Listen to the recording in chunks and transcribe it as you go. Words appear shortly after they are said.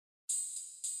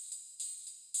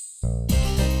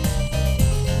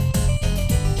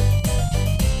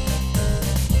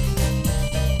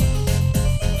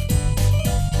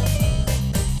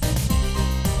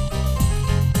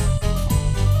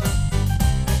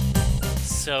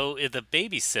So The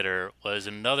Babysitter was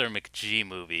another McG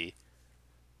movie.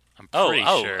 I'm Oh, pretty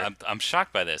oh, sure. I'm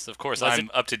shocked by this. Of course, Was it? I'm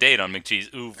up to date on McGee's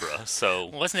oeuvre. So,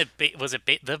 Wasn't it? Was it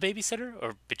The Babysitter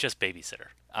or just Babysitter?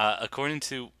 according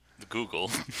to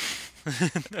Google,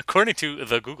 According to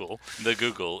the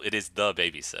Google. it is the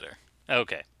babysitter.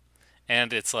 Okay,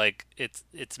 and it's like it's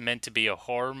meant to be a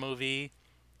horror movie,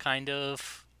 kind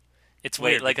of. It's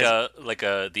Wait, weird because like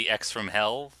a the X from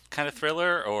Hell kind of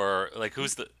thriller, or like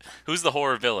who's the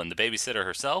horror villain? The babysitter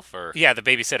herself, or yeah, the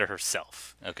babysitter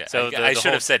herself. okay, So I the should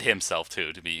whole have said himself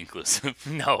too to be inclusive.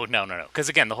 no. Because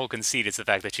again, the whole conceit is the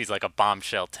fact that she's like a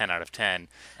bombshell 10 out of 10,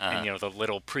 and Uh, the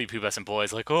little prepubescent boy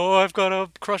is like, oh, I've got a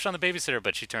crush on the babysitter,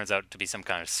 but she turns out to be some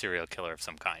kind of serial killer of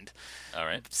some kind. all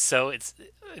right. So it's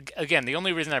again, the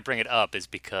only reason I bring it up is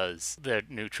because the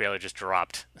new trailer just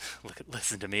dropped.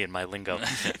 Listen to me and my lingo.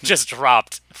 Just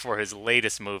dropped for his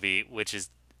latest movie, which is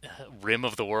Rim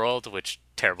of the World, which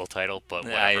terrible title, but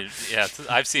whatever.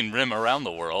 I've seen Rim around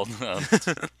the world.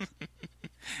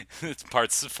 It's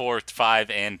parts 4, 5,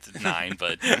 and 9,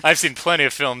 but I've seen plenty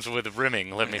of films with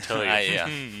rimming, let me tell you. yeah.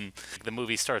 The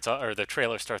movie starts off, or the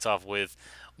trailer starts off with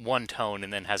one tone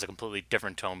and then has a completely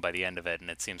different tone by the end of it, and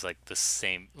it seems like the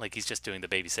same, like he's just doing the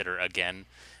babysitter again,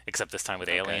 except this time with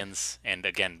Okay. aliens, and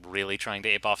again, really trying to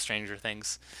ape off Stranger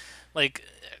Things. Like,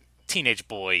 teenage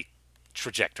boy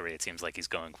trajectory, it seems like he's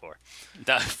going for.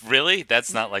 Really?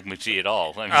 That's not like McGee at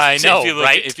all. I mean, I know,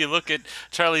 right? if you look at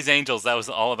Charlie's Angels, that was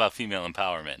all about female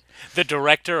empowerment. The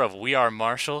director of We Are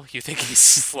Marshall, you think he's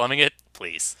slumming it?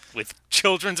 Please. With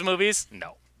children's movies?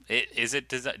 No.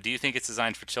 Do you think it's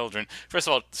designed for children? First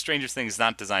of all, Stranger Things is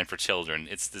not designed for children.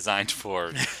 It's designed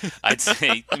for, I'd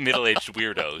say, middle-aged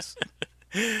weirdos.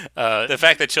 The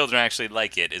fact that children actually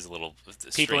like it is a little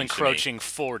People strange to me. encroaching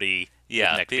 40 with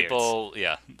Yeah, neck beards. people,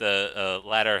 yeah, the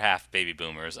latter half baby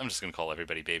boomers. I'm just going to call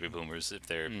everybody baby boomers if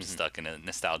they're stuck in a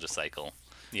nostalgia cycle.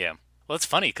 Yeah. Well, it's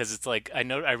funny because it's like I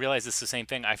realize it's the same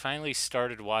thing. I finally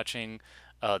started watching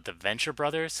the Venture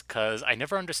Brothers because I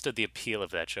never understood the appeal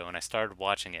of that show, and I started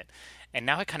watching it, and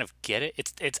now I kind of get it.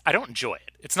 It's I don't enjoy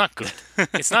it. It's not good.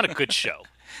 It's not a good show,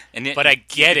 And yet but I you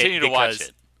get it continue to watch because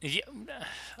it. yeah,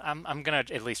 I'm gonna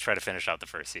at least try to finish out the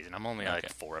first season. I'm only like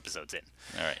Okay. 4 episodes in,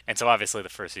 All right. and so obviously the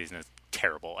first season is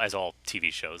terrible, as all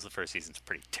TV shows. The first season's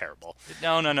pretty terrible.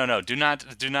 No, no, no, no. Do not,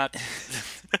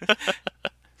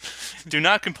 do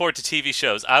not comport to TV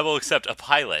shows. I will accept a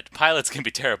pilot. Pilots can be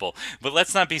terrible, but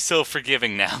let's not be so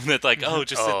forgiving now that like, oh,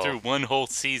 just sit Oh. through one whole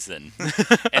season,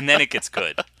 and then it gets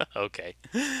good. Okay.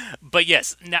 But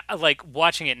yes, now, like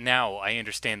watching it now, I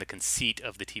understand the conceit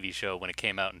of the TV show when it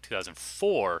came out in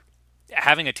 2004.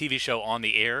 Having a TV show on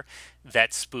the air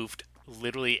that spoofed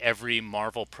literally every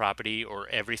Marvel property or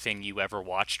everything you ever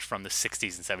watched from the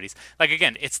 60s and 70s. Like,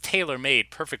 again, it's tailor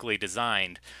made, perfectly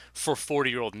designed for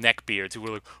 40-year-old neckbeards who were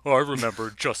like, oh, I remember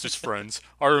Justice Friends.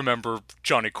 I remember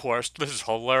Johnny Quest. This is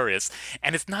hilarious.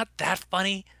 And it's not that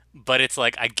funny, but it's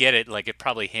like, I get it. Like, it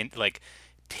probably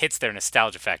hits their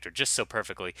nostalgia factor just so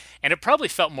perfectly. And it probably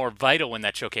felt more vital when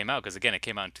that show came out because again, it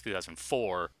came out in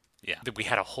 2004. Yeah, That we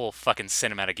had a whole fucking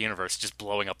cinematic universe just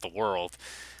blowing up the world.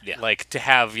 yeah. Like to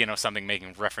have something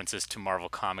making references to Marvel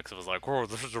comics. It was like, oh,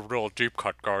 this is a real deep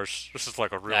cut, guys. This is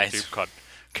like a real Nice. deep cut.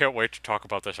 Can't wait to talk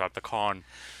about this at the con.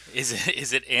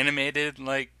 Is it animated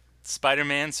like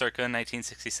Spider-Man circa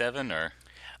 1967 or?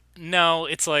 No,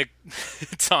 it's like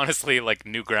it's honestly like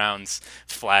Newgrounds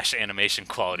Flash animation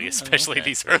quality, especially Okay.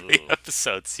 these early Ooh.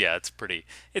 episodes. Yeah, it's pretty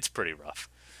rough.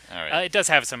 All right. It does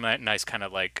have some nice kind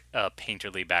of like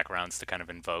painterly backgrounds to kind of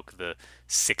invoke the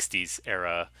 '60s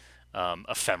era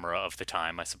ephemera of the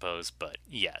time, I suppose. But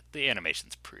yeah, the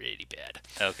animation's pretty bad.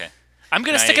 Okay. I'm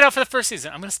gonna Can stick I? it out for the first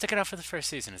season. I'm gonna stick it out for the first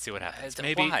season and see what happens.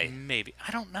 Maybe, Why? maybe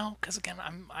I don't know, because again,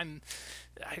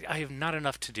 I have not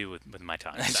enough to do with my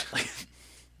time. Sadly.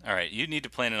 All right. You need to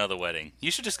plan another wedding. You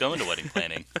should just go into wedding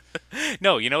planning.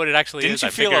 No, you know what it actually Didn't is. you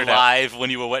I feel figured it out. alive when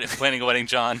you were planning a wedding,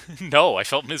 John? No, I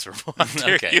felt miserable. How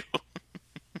dare Okay. you?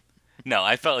 No,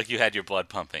 I felt like you had your blood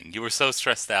pumping. You were so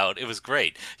stressed out. It was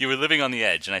great. You were living on the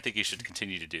edge, and I think you should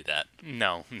continue to do that.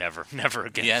 No, never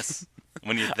again. Yes.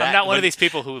 When you're that, I'm not one of when- these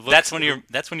people who looks. That's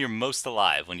when you're most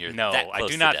alive. When you're No, that I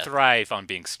close do to not death. thrive on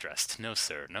being stressed. No,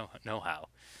 sir. No how.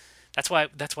 That's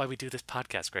why we do this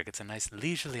podcast, Greg. It's a nice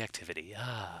leisurely activity.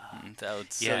 Ah, So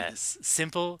yes,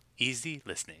 simple, easy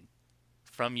listening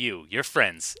from you, your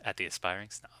friends at the Aspiring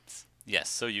Snobs. yes.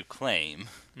 So you claim.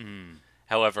 Hmm.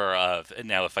 However,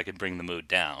 now if I could bring the mood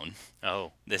down,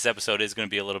 Oh, this episode is going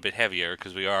to be a little bit heavier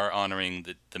because we are honoring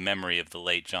the memory of the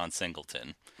late John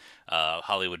Singleton,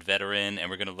 Hollywood veteran, and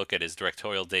we're going to look at his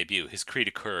directorial debut, his cri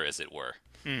de coeur, as it were.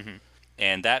 mm-hmm.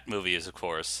 And that movie is, of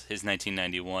course, his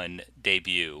 1991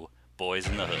 debut, Boys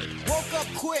in the Hood. Woke up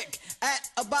quick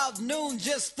at about noon,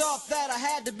 just thought that I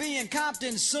had to be in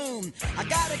Compton soon. I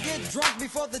gotta get drunk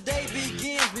before the day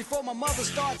begins, before my mother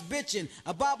starts bitching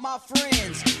about my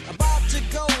friends. About to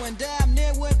go and damn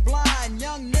near went blind.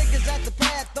 Young niggas at the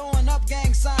pad throwing up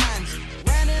gang signs.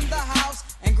 Ran in the house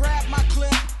and grabbed my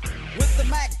clip with the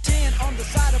Mac 10 on the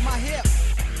side of my hip.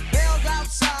 Bailed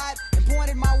outside and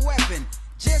pointed my weapon.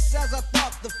 Just as I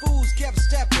thought, the fools kept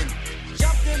stepping.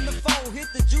 Jumped in the foe, hit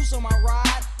the juice on my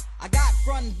ride. I got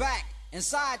front and back and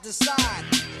side to side.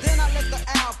 Then I let the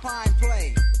Alpine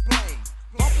play.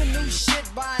 Bumping new shit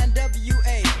by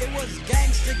NWA. It was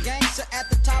gangster at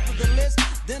the top of the list.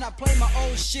 Then I played my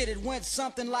old shit, it went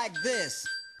something like this.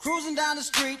 Cruising down the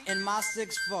street in my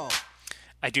 6'4".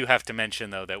 I do have to mention,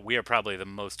 though, that we are probably the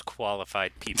most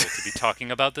qualified people to be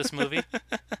talking about this movie.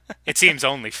 It seems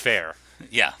only fair.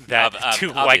 Yeah, that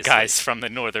two white guys from the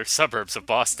northern suburbs of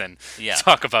Boston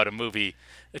talk about a movie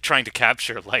trying to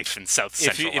capture life in South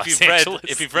Central Los Angeles.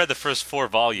 If you've read the first 4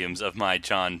 volumes of my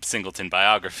John Singleton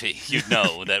biography, you'd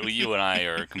know that you and I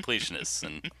are completionists.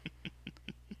 And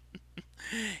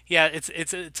yeah,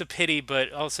 it's a pity,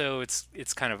 but also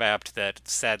it's kind of apt that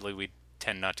sadly we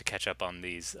tend not to catch up on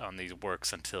these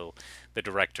works until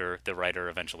the writer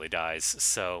eventually dies.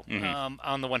 So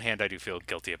on the one hand, I do feel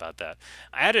guilty about that.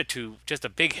 I added to just a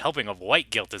big helping of white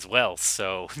guilt as well.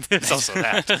 So there's also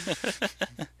that.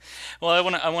 Well, I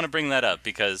want to bring that up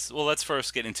because, well, let's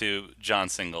first get into John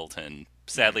Singleton.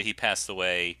 Sadly, he passed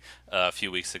away a few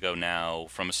weeks ago now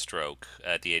from a stroke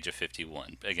at the age of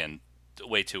 51. Again,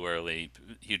 way too early,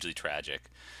 hugely tragic.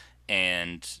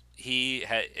 And he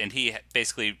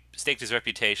basically staked his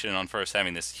reputation on first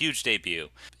having this huge debut.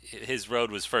 His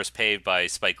road was first paved by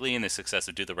Spike Lee in the success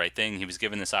of Do the Right Thing. He was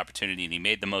given this opportunity and he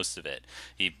made the most of it.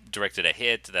 He directed a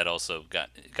hit that also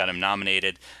got him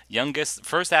nominated.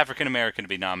 First African American to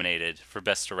be nominated for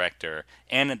Best Director,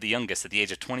 and the youngest at the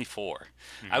age of 24.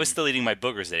 I was still eating my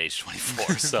boogers at age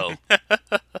 24, so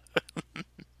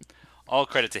all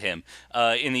credit to him.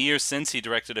 In the years since, he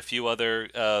directed a few other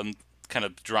kind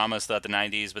of dramas throughout the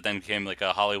 90s, but then became like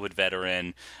a Hollywood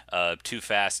veteran. Too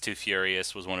Fast, Too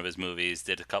Furious was one of his movies.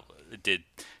 Did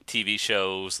TV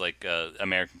shows like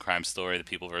American Crime Story, The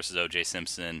People vs. O.J.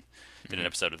 Simpson. Did an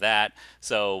episode of that.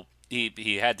 So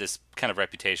he had this kind of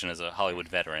reputation as a Hollywood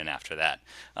veteran after that.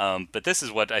 But this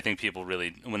is what I think people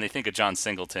really, when they think of John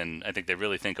Singleton, I think they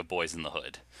really think of Boys in the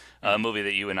Hood, a movie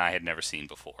that you and I had never seen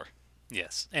before.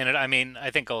 Yes, and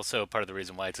I think also part of the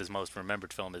reason why it's his most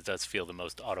remembered film is it does feel the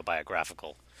most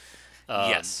autobiographical.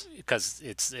 Yes, because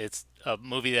it's a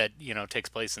movie that takes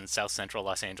place in South Central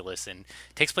Los Angeles and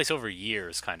takes place over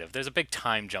years. Kind of, there's a big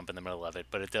time jump in the middle of it,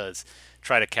 but it does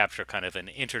try to capture kind of an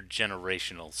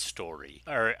intergenerational story.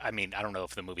 Or I don't know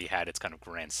if the movie had its kind of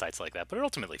grand sights like that, but it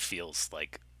ultimately feels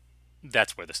like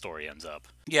that's where the story ends up.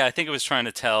 Yeah, I think it was trying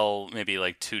to tell maybe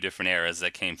like 2 different eras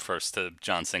that came first to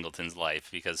John Singleton's life,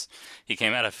 because he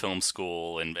came out of film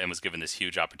school and was given this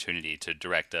huge opportunity to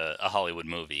direct a Hollywood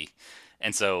movie.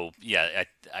 And so, yeah,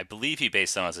 I believe he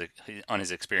based on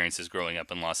his experiences growing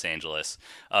up in Los Angeles.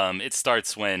 It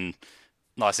starts when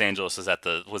Los Angeles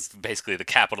was basically the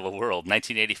capital of the world,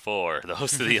 1984, the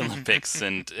host of the Olympics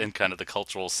and kind of the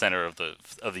cultural center of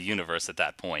the universe at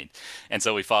that point. And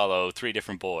so we follow 3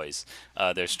 different boys.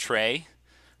 There's Trey,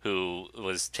 who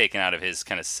was taken out of his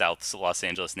kind of South Los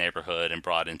Angeles neighborhood and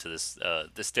brought into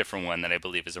this different one that I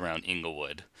believe is around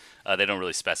Inglewood. They don't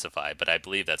really specify, but I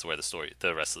believe that's where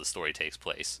the rest of the story takes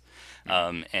place.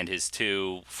 And his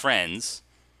 2 friends,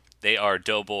 they are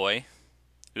Doughboy,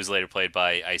 who's later played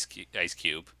by Ice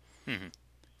Cube,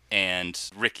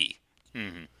 and Ricky.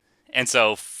 And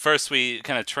so first we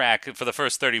kind of track, for the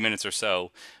first 30 minutes or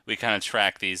so, we kind of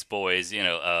track these boys,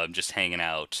 just hanging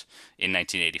out in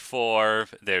 1984.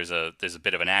 There's a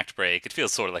bit of an act break. It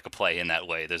feels sort of like a play in that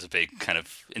way. There's a big kind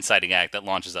of inciting act that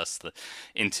launches us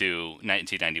into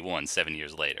 1991, 7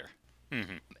 years later.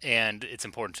 And it's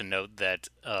important to note that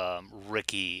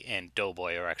Ricky and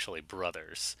Doughboy are actually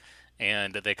brothers.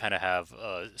 And they kind of have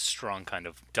a strong kind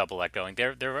of double act going.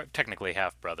 They're technically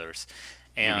half brothers,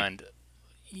 and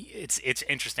it's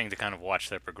interesting to kind of watch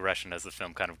their progression as the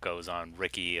film kind of goes on.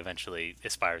 Ricky eventually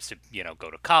aspires to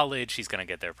go to college. He's going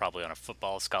to get there probably on a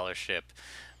football scholarship,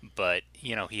 but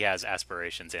he has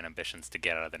aspirations and ambitions to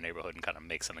get out of the neighborhood and kind of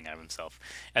make something out of himself,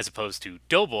 as opposed to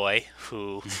Doughboy,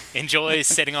 who enjoys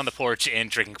sitting on the porch and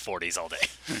drinking 40s all day.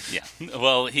 Yeah,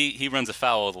 well, he runs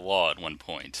afoul of the law at one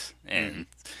point, and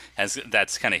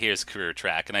that's kind of his career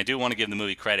track. And I do want to give the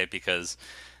movie credit because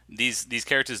these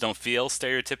characters don't feel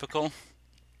stereotypical.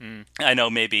 I know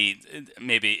maybe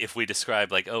if we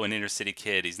describe like, oh, an inner city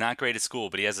kid, he's not great at school,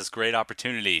 but he has this great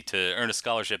opportunity to earn a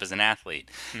scholarship as an athlete.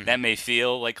 That may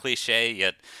feel like cliche,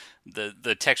 yet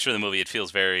the texture of the movie, it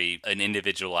feels very an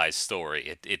individualized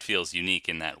story. It feels unique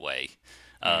in that way.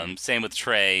 Same with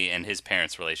Trey and his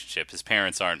parents' relationship. His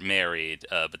parents aren't married,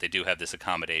 but they do have this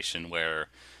accommodation where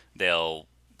they'll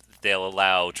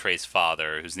allow Trey's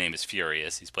father, whose name is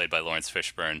Furious, he's played by Lawrence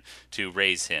Fishburne, to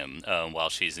raise him while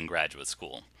she's in graduate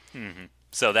school.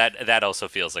 So that also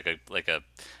feels like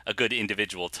a good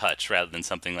individual touch rather than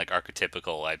something like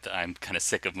archetypical. I'm kind of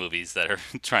sick of movies that are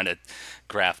trying to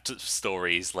graft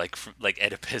stories like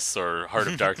Oedipus or Heart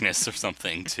of Darkness or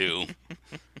something to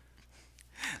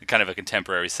kind of a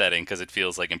contemporary setting, because it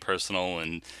feels like impersonal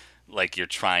and like you're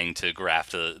trying to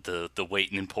graft the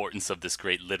weight and importance of this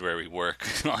great literary work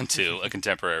onto a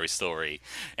contemporary story.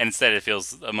 And instead it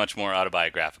feels much more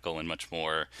autobiographical and much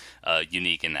more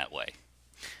unique in that way.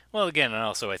 Well, again, and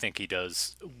also I think he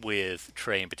does, with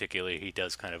Trey in particular, he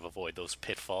does kind of avoid those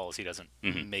pitfalls. He doesn't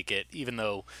make it, even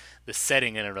though the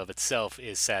setting in and of itself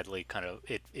is sadly kind of,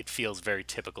 it feels very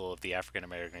typical of the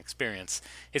African-American experience.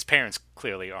 His parents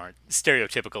clearly aren't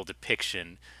stereotypical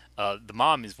depiction. The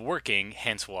mom is working,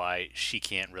 hence why she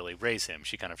can't really raise him.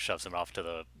 She kind of shoves him off to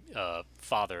the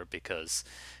father because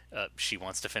she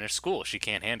wants to finish school. She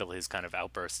can't handle his kind of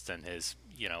outbursts and his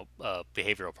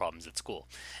behavioral problems at school.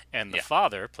 And the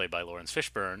father, played by Lawrence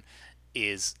Fishburne,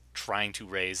 is trying to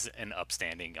raise an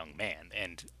upstanding young man.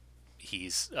 And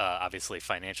he's obviously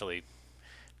financially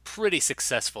pretty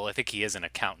successful. I think he is an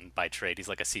accountant by trade. He's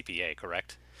like a CPA,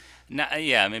 correct?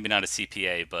 Yeah, maybe not a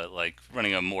CPA, but like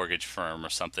running a mortgage firm or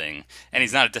something. And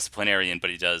he's not a disciplinarian, but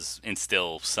he does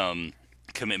instill some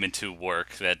commitment to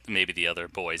work that maybe the other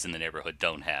boys in the neighborhood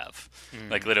don't have.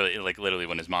 Like literally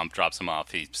when his mom drops him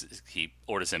off, he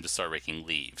orders him to start raking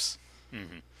leaves.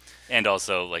 And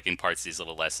also like imparts these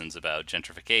little lessons about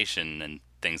gentrification and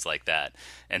things like that.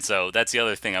 And so that's the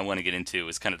other thing I want to get into,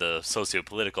 is kind of the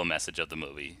socio-political message of the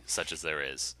movie, such as there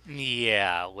is.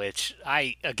 Yeah, which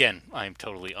I'm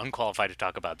totally unqualified to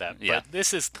talk about that. Yeah. But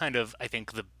this is kind of, I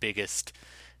think, the biggest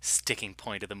sticking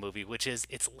point of the movie, which is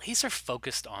it's laser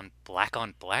focused on black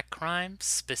crime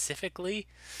specifically.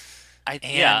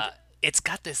 It's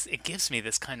got this, it gives me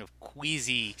this kind of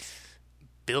queasy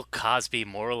Bill Cosby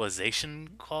moralization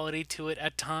quality to it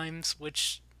at times,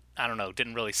 which, I don't know,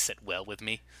 didn't really sit well with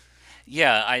me.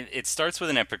 Yeah, it starts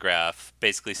with an epigraph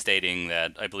basically stating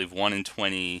that I believe 1 in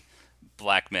 20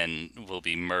 black men will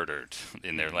be murdered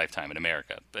in their lifetime in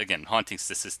America. Again, haunting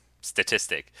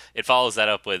statistic. It follows that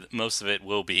up with most of it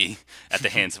will be at the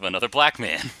hands of another black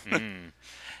man.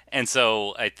 And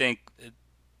so I think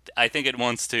it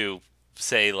wants to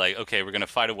say, like, okay, we're going to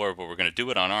fight a war, but we're going to do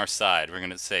it on our side. We're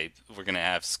going to say we're going to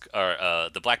have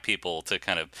the black people to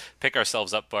kind of pick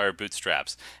ourselves up by our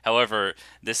bootstraps. However,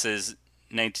 this is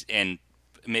and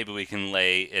maybe we can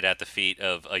lay it at the feet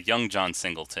of a young John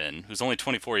Singleton, who's only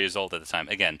 24 years old at the time.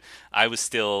 Again, I was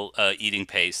still eating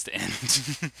paste and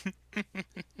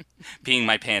peeing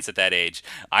my pants at that age.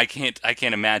 I can't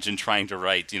imagine trying to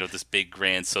write, this big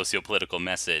grand socio-political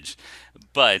message.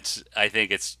 But I think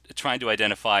it's trying to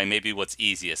identify maybe what's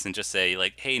easiest and just say,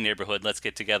 like, hey, neighborhood, let's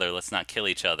get together. Let's not kill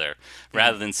each other.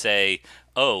 Rather than say,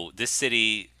 oh, this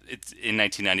city, it's in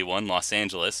 1991, Los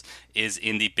Angeles, is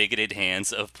in the bigoted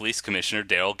hands of Police Commissioner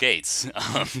Daryl Gates.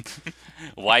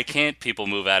 Why can't people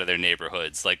move out of their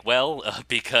neighborhoods? Like,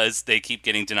 because they keep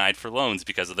getting denied for loans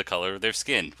because of the color of their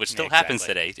skin, which still happens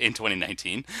today in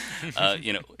 2019.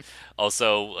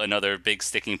 Also, another big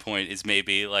sticking point is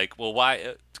maybe like, well,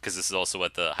 why? Because this is also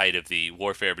at the height of the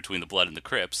warfare between the Blood and the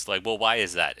Crips. Like, well, why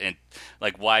is that? And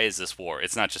like, why is this war?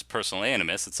 It's not just personal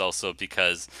animus. It's also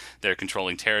because they're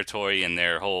controlling territory and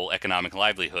their whole economic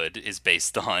livelihood is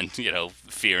based on,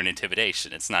 fear and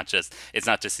intimidation. It's not just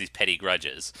these petty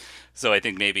grudges. So I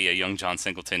think maybe a young John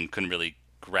Singleton couldn't really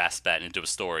grasp that into a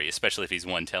story, especially if he's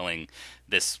one telling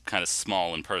this kind of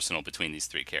small and personal between these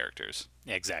three characters.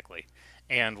 Exactly.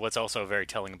 And what's also very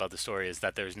telling about the story is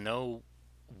that there's no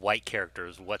white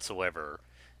characters whatsoever,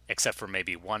 except for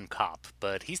maybe one cop.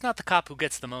 But he's not the cop who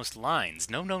gets the most lines.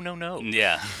 No.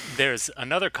 Yeah. There's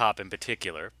another cop in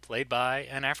particular, played by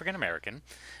an African American,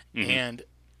 and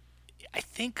I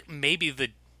think maybe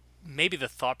the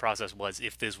thought process was,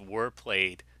 if this were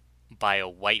played by a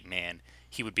white man,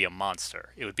 he would be a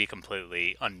monster. It would be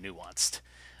completely unnuanced.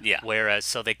 Yeah. Whereas,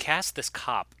 so they cast this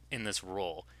cop in this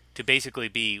role to basically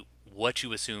be what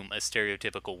you assume a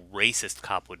stereotypical racist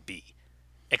cop would be,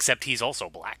 except he's also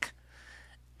black.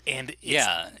 And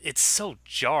it's so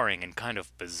jarring and kind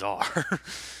of bizarre.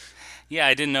 Yeah,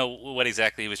 I didn't know what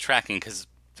exactly he was tracking, because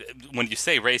when you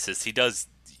say racist, he does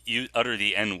you utter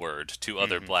the N-word to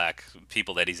other black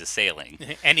people that he's assailing.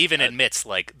 And even admits,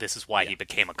 like, this is why he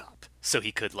became a cop. So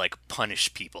he could, like,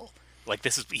 punish people. Like,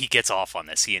 he gets off on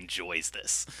this. He enjoys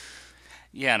this.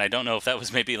 Yeah, and I don't know if that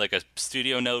was maybe like a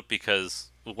studio note,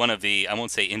 because one of the, I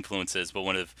won't say influences, but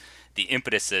one of the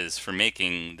impetuses for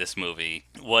making this movie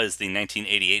was the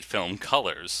 1988 film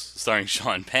Colors, starring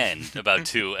Sean Penn, about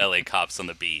two LA cops on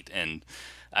the beat. And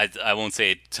I won't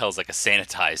say it tells like a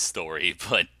sanitized story,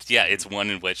 but yeah, it's one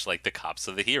in which like the cops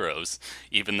are the heroes,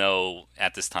 even though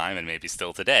at this time, and maybe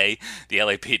still today, the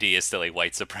LAPD is still a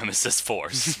white supremacist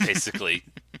force, basically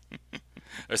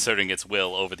asserting its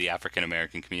will over the African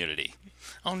American community.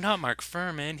 Oh, not Mark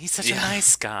Furman. He's such a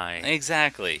nice guy.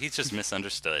 Exactly. He's just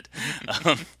misunderstood.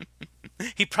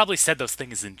 He probably said those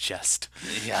things in jest.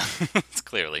 Yeah, it's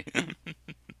clearly.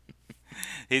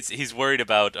 He's worried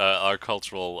about our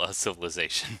cultural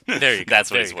civilization. There you go. That's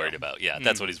what he's worried about. Yeah,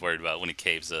 that's what he's worried about when he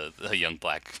caves a young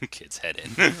black kid's head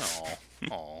in.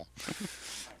 Oh.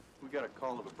 We got a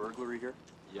call of a burglary here?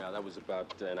 Yeah, that was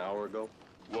about an hour ago.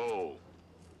 Whoa.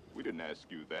 We didn't ask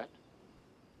you that.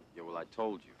 Yeah, well, I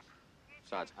told you.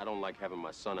 Besides, I don't like having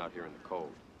my son out here in the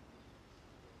cold.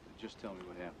 Just tell me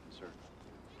what happened, sir.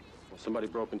 Well, somebody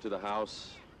broke into the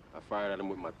house. I fired at him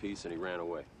with my piece, and he ran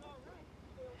away.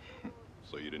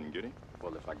 So you didn't get him?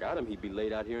 Well, if I got him, he'd be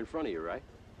laid out here in front of you, right?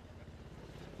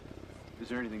 Is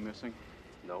there anything missing?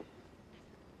 No.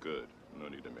 Good. No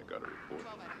need to make out a report.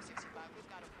 12 at 65. We've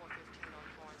got a 415 on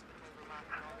Florence between Vermont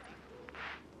and Normandy.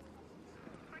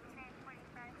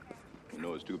 You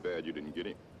know, it's too bad you didn't get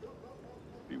him.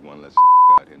 Be one less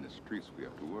out here in the streets we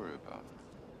have to worry about.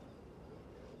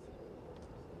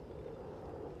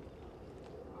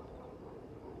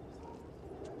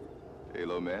 Hey,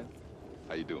 little man.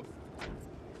 How you doing?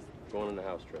 Going in the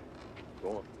house, Trey.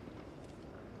 Go on.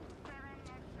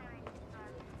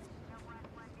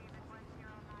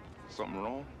 Something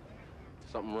wrong?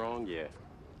 Something wrong? Yeah.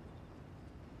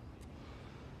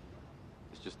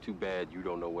 It's just too bad you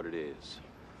don't know what it is.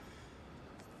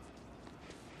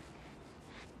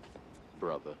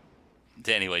 Brother.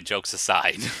 Anyway, jokes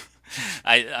aside,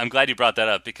 I'm glad you brought that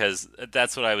up, because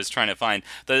that's what I was trying to find.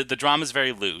 The drama's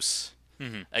very loose.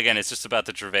 Again, it's just about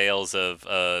the travails of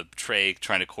Trey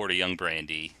trying to court a young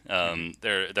Brandy.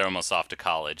 They're almost off to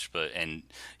college, and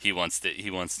he wants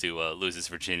to lose his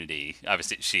virginity.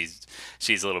 Obviously,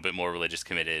 she's a little bit more religious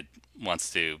committed,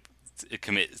 wants to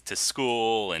commit to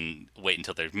school and wait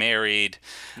until they're married.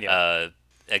 Yeah.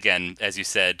 Again, as you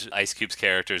said, Ice Cube's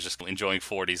character is just enjoying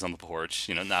 40s on the porch.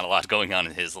 You know, not a lot going on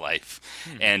in his life.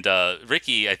 And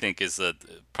Ricky, I think, is the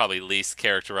probably least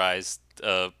characterized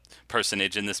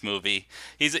personage in this movie.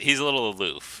 He's a little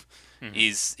aloof.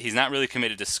 He's not really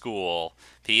committed to school.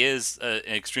 He is an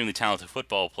extremely talented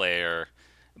football player,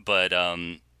 but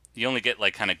you only get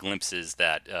like kind of glimpses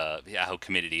that how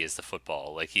committed he is to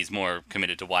football. Like, he's more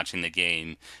committed to watching the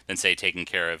game than, say, taking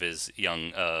care of his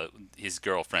young his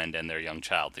girlfriend and their young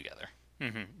child together.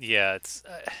 Yeah, it's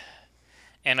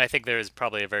and I think there is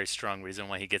probably a very strong reason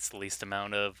why he gets the least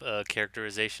amount of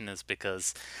characterization, is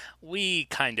because we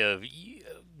kind of,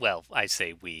 well, I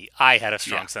say I had a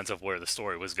strong sense of where the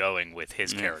story was going with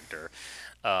his character.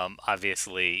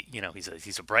 Obviously, you know,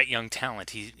 he's a bright young talent.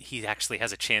 He actually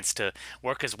has a chance to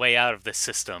work his way out of this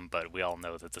system, but we all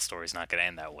know that the story's not going to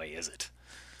end that way, is it?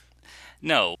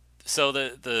 No. So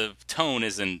the tone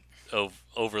isn't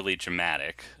overly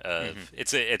dramatic.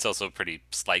 It's also a pretty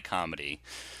slight comedy.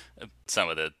 Some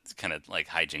of the kind of like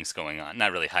hijinks going on,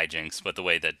 not really hijinks, but the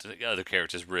way that other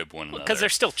characters rib one another. Because they're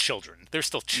still children. They're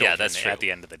still children. Yeah, that's true. At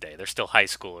the end of the day, they're still high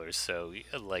schoolers. So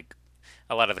like,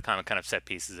 a lot of the comic kind of set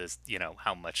pieces is, you know,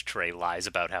 how much Trey lies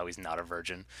about how he's not a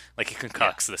virgin. Like, he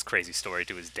concocts this crazy story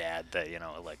to his dad that, you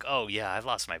know, like, oh yeah, I've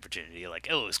lost my virginity. Like,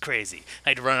 oh, it was crazy. I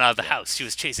had to run out of the house. She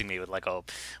was chasing me with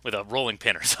a rolling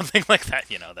pin or something like that.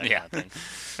 You know, that kind of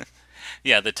thing.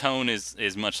 Yeah, the tone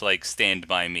is much like Stand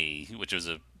By Me, which was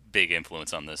a big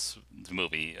influence on this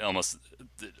movie, almost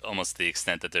to the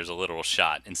extent that there's a literal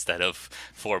shot. Instead of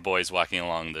four boys walking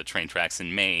along the train tracks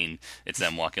in Maine, it's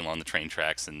them walking along the train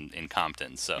tracks in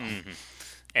Compton. So,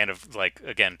 and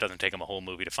again, it doesn't take them a whole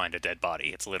movie to find a dead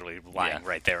body. It's literally lying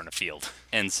right there in a field.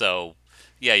 And so,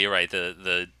 yeah, you're right.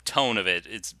 The tone of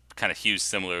it's kind of hews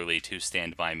similarly to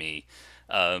Stand By Me,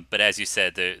 but as you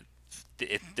said,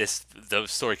 the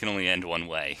story can only end one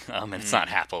way, and it's not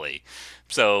happily.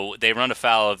 So they run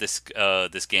afoul of this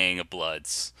gang of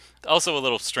Bloods. Also a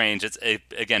little strange. It's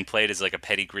again played as like a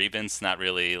petty grievance, not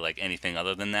really like anything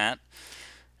other than that.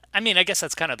 I mean, I guess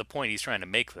that's kind of the point he's trying to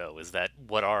make, though, is that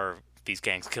what are these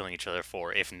gangs killing each other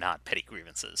for, if not petty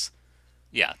grievances?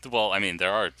 Yeah. Well, I mean,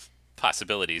 there are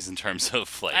possibilities in terms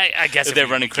of like I guess if if they're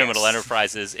we- running criminal yes.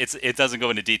 enterprises. It doesn't go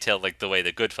into detail like the way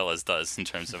that Goodfellas does in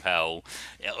terms of how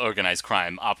organized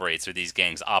crime operates or these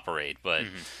gangs operate, but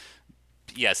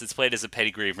yes, it's played as a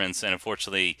petty grievance, and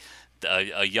unfortunately,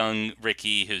 a young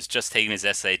Ricky who's just taken his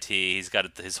SAT, he's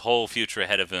got his whole future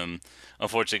ahead of him,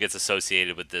 unfortunately gets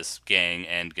associated with this gang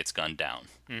and gets gunned down.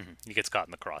 He gets caught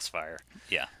in the crossfire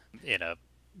Yeah. in a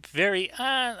very.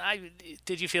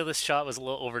 Did you feel this shot was a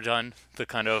little overdone? The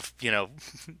kind of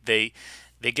they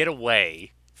get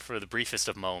away for the briefest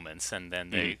of moments, and then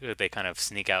they kind of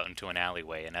sneak out into an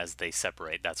alleyway, and as they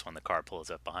separate, that's when the car pulls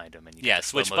up behind them. And you get the Yes,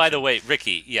 slow which by the motion. way,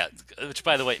 Ricky, which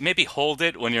by the way, maybe hold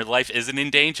it when your life isn't in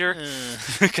danger,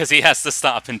 because he has to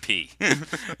stop and pee.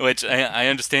 Which I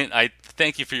understand. I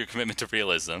thank you for your commitment to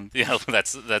realism.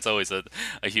 That's always a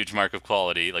huge mark of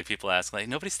quality. Like people ask, like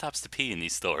nobody stops to pee in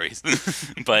these stories,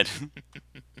 but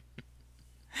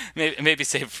maybe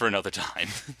save it for another time.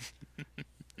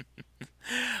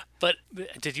 But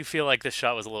did you feel like this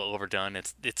shot was a little overdone?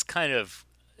 It's kind of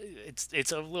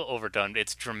it's a little overdone.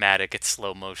 It's dramatic. It's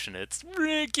slow motion. It's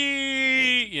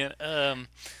Ricky. Yeah,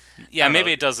 don't maybe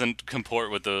know. it doesn't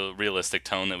comport with the realistic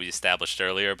tone that we established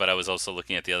earlier, but I was also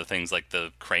looking at the other things like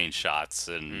the crane shots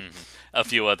and a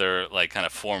few other like kind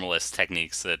of formalist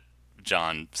techniques that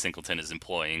John Singleton is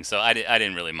employing. So I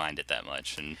didn't really mind it that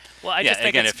much. And Well, I just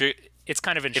think again, it's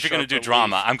kind of in if you're going to sharp do relief.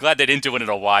 drama, I'm glad they didn't do it in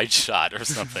a wide shot or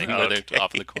something, where Okay. they're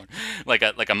off in the corner, like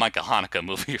a Micah Hanukkah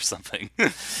movie or something.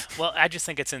 Well, I just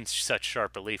think it's in such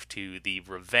sharp relief to the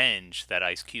revenge that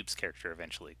Ice Cube's character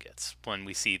eventually gets when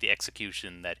we see the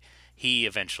execution that he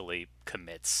eventually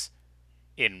commits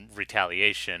in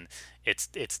retaliation. It's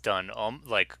done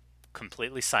like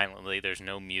completely silently. There's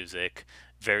no music,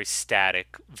 very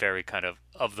static, very kind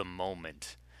of the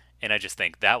moment. And I just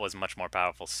think that was a much more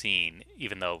powerful scene,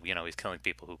 even though he's killing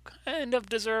people who kind of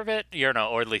deserve it,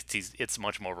 or at least it's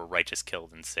much more of a righteous kill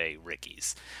than say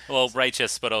Ricky's. Well,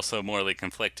 righteous, but also morally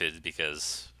conflicted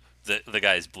because the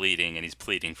guy's bleeding and he's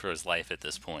pleading for his life at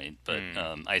this point. But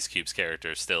Ice Cube's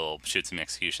character still shoots him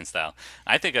execution style.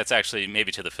 I think that's actually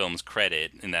maybe to the film's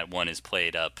credit in that one is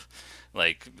played up,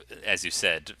 like, as you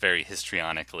said, very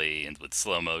histrionically and with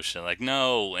slow motion. Like,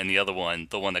 no, and the other one,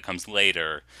 the one that comes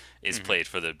later, is played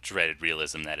for the dreaded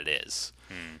realism that it is.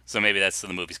 So maybe that's to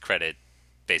the movie's credit,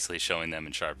 basically showing them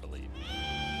in sharp relief.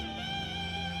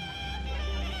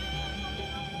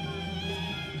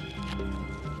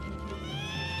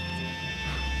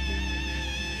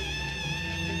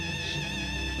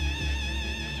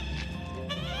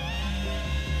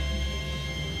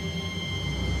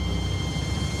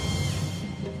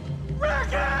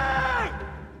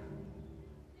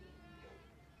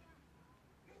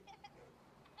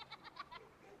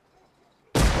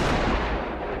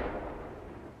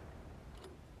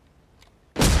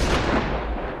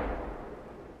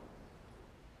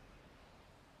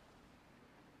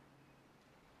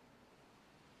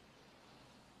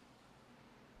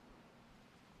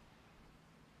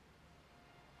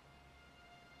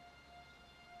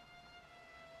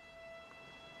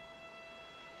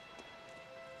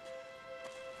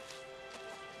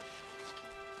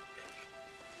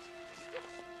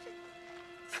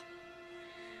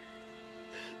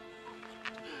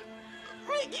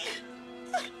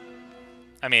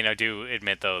 I mean, I do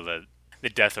admit though that the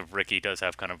death of Ricky does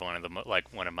have kind of one of the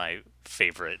one of my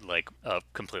favorite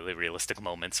completely realistic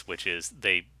moments, which is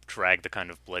they drag the kind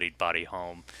of bloodied body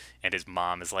home, and his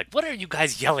mom is like, "What are you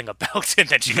guys yelling about?" And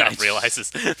then she kind of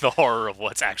realizes the horror of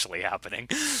what's actually happening.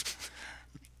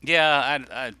 Yeah,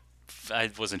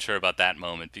 I wasn't sure about that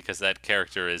moment because that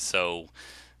character is so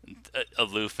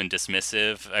aloof and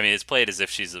dismissive. I mean, it's played as if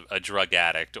she's a drug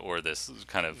addict or this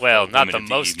kind of Well, not woman the of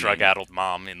most evening. drug-addled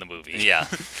mom in the movie. Yeah.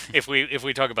 If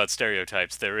we talk about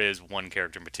stereotypes, there is one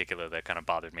character in particular that kind of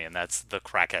bothered me, and that's the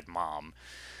crackhead mom,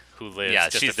 who lives Yeah,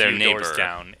 just she's a their few doors neighbor.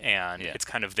 down, and Yeah. it's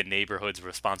kind of the neighborhood's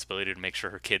responsibility to make sure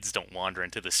her kids don't wander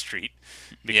into the street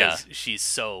because she's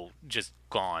so just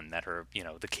gone that her,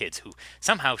 the kids who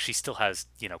somehow she still has,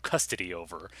 custody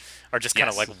over are just kind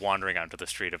of Yes. like wandering out into the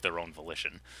street of their own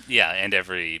volition. Yeah, and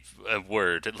every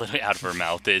word literally out of her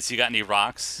mouth is, "You got any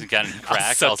rocks? You got any I'll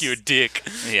crack? suck your dick.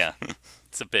 Yeah,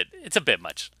 It's a bit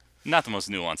much. not the most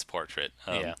nuanced portrait.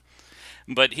 Yeah.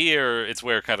 But here, it's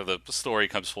where kind of the story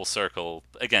comes full circle.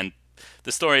 Again,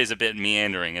 the story is a bit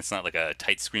meandering. It's not like a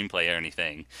tight screenplay or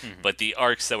anything. But the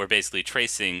arcs that we're basically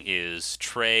tracing is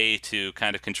Trey to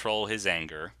kind of control his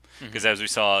anger. Because as we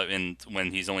saw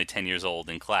when he's only 10 years old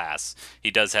in class,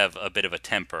 he does have a bit of a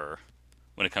temper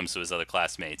when it comes to his other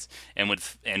classmates. And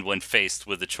when faced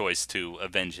with the choice to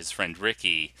avenge his friend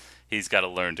Ricky, he's got to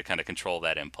learn to kind of control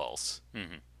that impulse.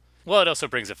 Well, it also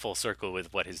brings it full circle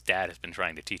with what his dad has been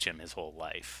trying to teach him his whole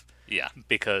life. Yeah.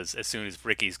 Because as soon as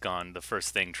Ricky's gone, the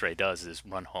first thing Trey does is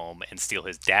run home and steal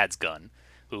his dad's gun,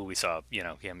 who we saw,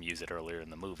 him use it earlier in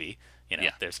the movie.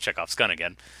 Yeah. There's Chekhov's gun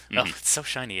again. Oh, it's so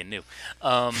shiny and new.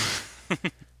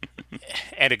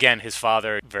 And again, his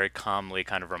father very calmly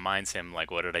kind of reminds him, like,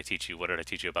 what did I teach you? What did I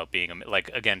teach you about being a... Like,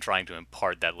 again, trying to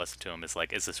impart that lesson to him is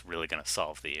like, is this really going to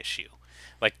solve the issue?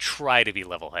 Like, try to be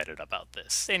level-headed about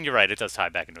this. And you're right, it does tie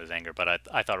back into his anger, but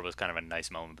I thought it was kind of a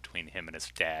nice moment between him and his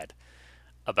dad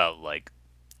about, like,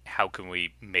 how can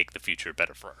we make the future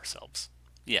better for ourselves?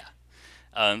 Yeah.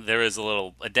 There is a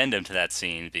little addendum to that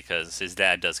scene because his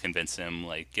dad does convince him,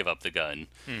 like, give up the gun.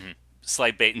 Mm-hmm.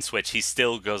 Slight bait and switch. He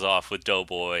still goes off with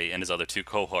Doughboy and his other two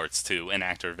cohorts to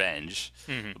enact revenge,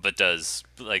 but does,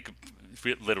 like,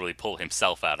 literally pull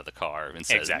himself out of the car and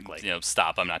says, Exactly.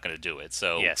 Stop, I'm not going to do it.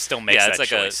 So Yeah, still makes that it's like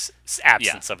choice.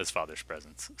 Absence of his father's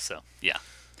presence. So yeah.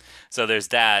 So there's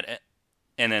that.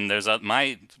 And then there's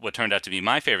what turned out to be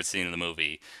my favorite scene in the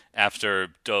movie after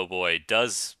Doughboy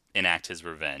does enact his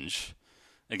revenge.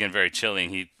 Again, very chilling.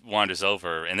 He wanders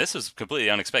over, and this was completely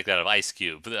unexpected out of Ice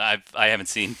Cube. I haven't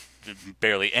seen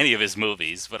barely any of his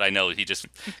movies, but I know he just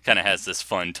kind of has this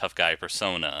fun, tough guy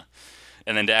persona.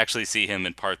 And then to actually see him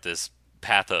impart this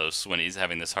pathos when he's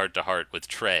having this heart-to-heart with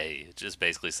Trey, just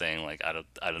basically saying, like, I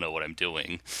don't know what I'm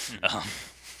doing.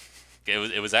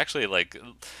 It was actually, like,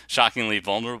 shockingly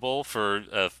vulnerable for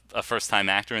a first-time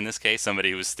actor in this case, somebody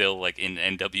who was still, like, in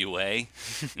NWA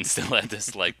and still had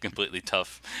this, like, completely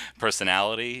tough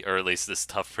personality, or at least this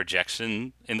tough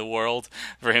projection in the world,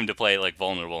 for him to play, like,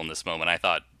 vulnerable in this moment. I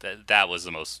thought that was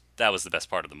the best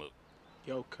part of the movie.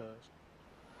 Yo, cuz.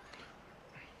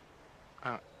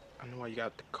 I know why you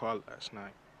got the car last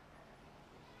night.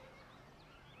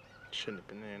 Shouldn't have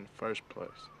been there in the first place.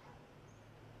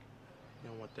 You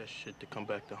don't want that shit to come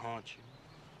back to haunt you.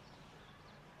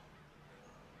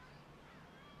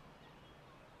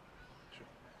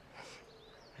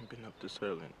 Ain't been up this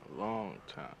early in a long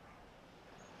time.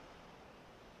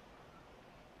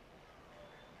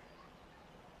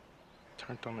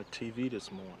 Turned on the TV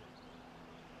this morning.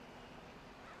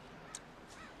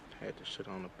 Had this shit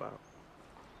on about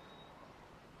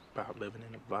living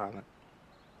in a violent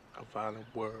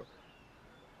world.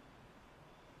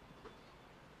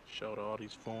 Showed all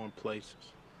these foreign places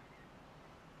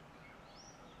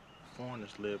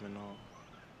foreigners living on.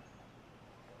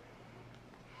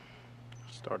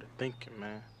 Started thinking,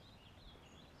 man.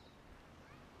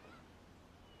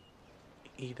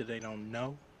 Either they don't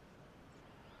know,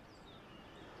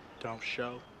 don't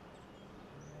show,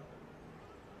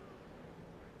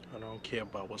 or don't care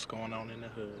about what's going on in the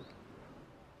hood.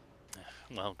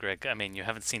 Well, Greg, I mean, you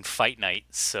haven't seen Fight Night,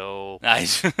 so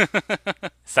Nice. is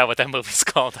that what that movie's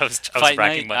called? I was Fight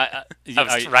racking Night?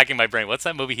 racking my brain. What's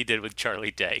that movie he did with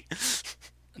Charlie Day?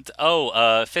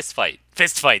 Fist Fight.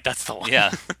 Fist Fight, that's the one.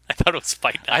 Yeah. I thought it was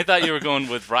Fight Night. I thought you were going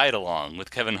with Ride Along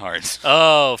with Kevin Hart.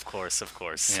 Oh, of course.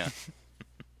 Yeah.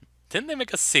 Didn't they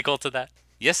make a sequel to that?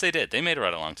 Yes, they did. They made a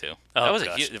Ride Along too. Oh, that was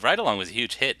gosh. Ride Along was a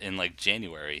huge hit in, like,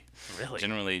 January. Really?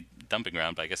 Generally dumping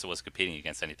ground, but I guess it was competing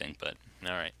against anything. But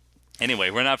All right.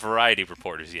 anyway, we're not variety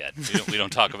reporters yet. We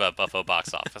don't talk about Buffalo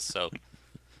box office. So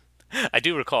I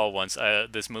do recall once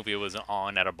this movie was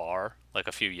on at a bar like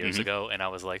a few years ago, and I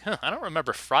was like, I don't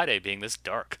remember Friday being this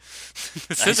dark.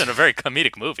 This isn't a very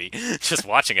comedic movie. Just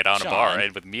watching it on a bar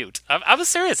and with mute. I was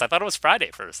serious. I thought it was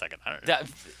Friday for a second. I don't know.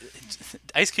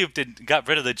 Ice Cube got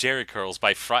rid of the Jerry curls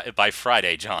by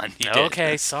Friday, John. He did.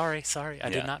 Okay, sorry. I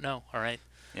did not know. All right.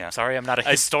 Yeah. Sorry, I'm not a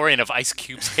historian of Ice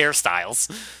Cube's hairstyles.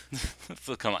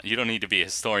 Come on, you don't need to be a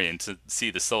historian to see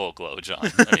the soul glow,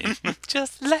 John. I mean,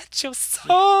 Just let your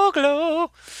soul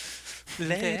glow.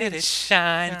 Let it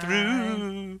shine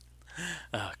through.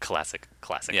 Classic.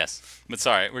 yes. But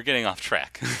sorry, we're getting off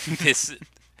track.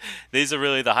 These are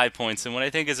really the high points in what I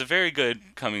think is a very good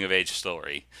coming-of-age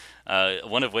story.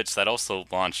 One of which that also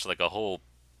launched, like, a whole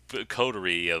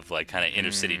coterie of, like, kind of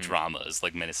inner-city dramas,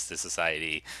 like Menace to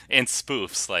Society, and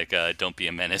spoofs, like Don't Be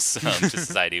a Menace to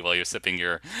Society while you're sipping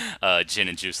your gin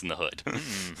and juice in the hood.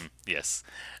 Yes.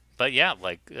 But yeah,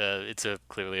 like, it's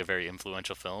clearly a very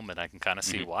influential film, and I can kind of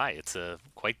see why. It's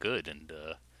quite good, and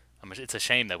it's a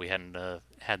shame that we hadn't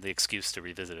had the excuse to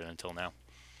revisit it until now.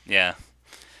 Yeah.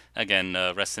 Again,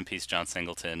 rest in peace, John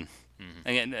Singleton.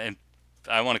 Again, and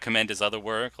I want to commend his other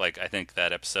work. Like, I think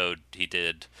that episode he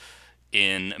did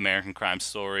in American Crime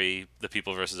Story, The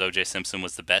People vs. O.J. Simpson,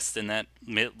 was the best in that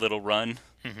little run.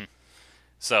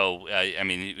 So, I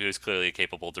mean, he was clearly a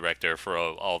capable director for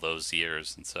all those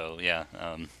years, and so, yeah,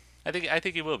 I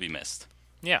think he will be missed.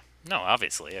 Yeah. No,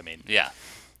 obviously. I mean, Yeah.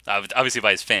 Obviously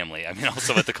by his family. I mean,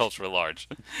 also at the culture at large.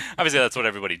 Obviously, that's what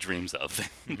everybody dreams of.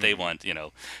 They want,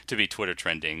 to be Twitter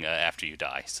trending after you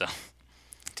die. So,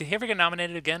 Did he ever get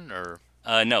nominated again, or?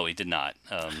 no, he did not.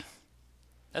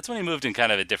 That's when he moved in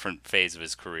kind of a different phase of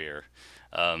his career.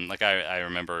 Like I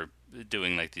remember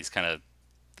doing like these kind of,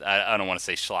 I don't want to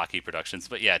say schlocky productions,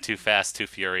 but yeah, Too Fast, Too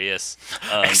Furious.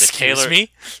 Excuse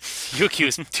me? You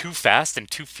accuse Too Fast and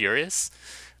Too Furious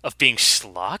of being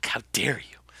schlock? How dare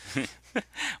you?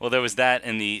 Well, there was that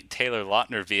in the Taylor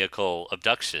Lautner vehicle,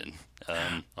 Abduction.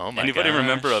 Oh my Anybody gosh.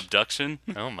 remember Abduction?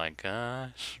 Oh my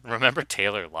gosh. Remember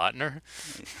Taylor Lautner?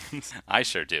 I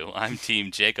sure do. I'm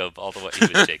Team Jacob all the way. He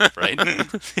was Jacob, right?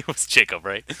 It was Jacob,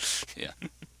 right? Yeah.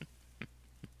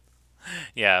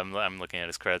 Yeah, I'm looking at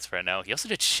his credits right now. He also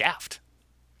did Shaft.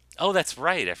 Oh, that's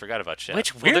right. I forgot about Shaft.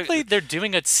 Which, Well, weirdly, they're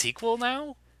doing a sequel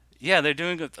now? yeah, they're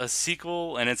doing a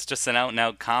sequel, and it's just an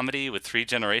out-and-out comedy with 3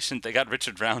 generations. They got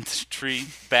Richard Roundtree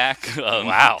back.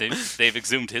 Wow. They've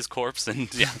exhumed his corpse,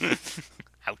 and yeah.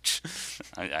 Ouch.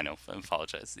 I know. I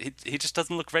apologize. He just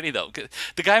doesn't look ready, though.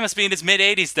 The guy must be in his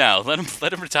mid-80s now.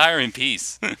 Let him retire in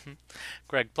peace.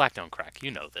 Greg, black don't crack. You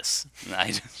know this.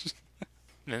 And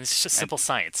it's just simple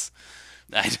science.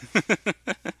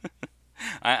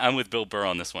 I'm with Bill Burr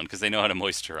on this one because they know how to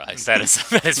moisturize. That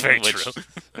is very true.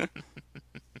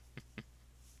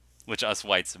 Which us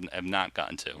whites have not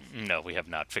gotten to. No, we have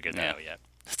not figured that out yet.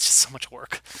 It's just so much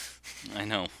work. I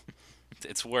know.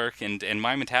 It's work, and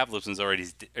my metabolism is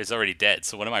already dead.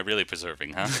 So what am I really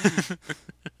preserving, huh?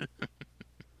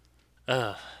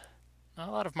 Not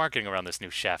a lot of marketing around this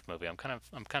new Shaft movie. I'm kind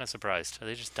of surprised. Are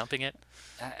they just dumping it?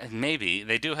 Maybe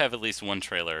they do have at least one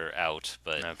trailer out,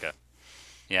 but Okay.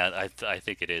 yeah, I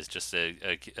think it is just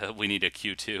we need a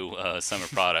Q2 summer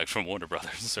product from Warner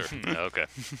Brothers. Or, Okay.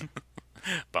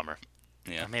 Bummer.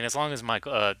 yeah, I mean, as long as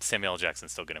Samuel L.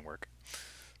 Jackson's still getting work.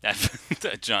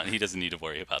 John, he doesn't need to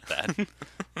worry about that.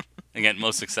 Again,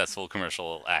 most successful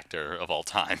commercial actor of all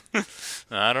time.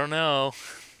 I don't know.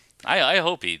 I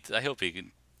hope he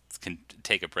can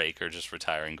take a break or just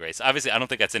retire in grace. Obviously, I don't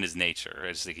think that's in his nature. I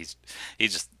just think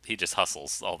he just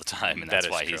hustles all the time, and that's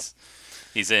why true.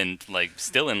 he's in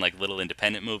still in little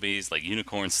independent movies like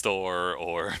Unicorn Store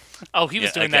or. Oh, he was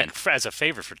Yeah, doing again. that as a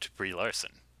favor for Brie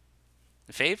Larson.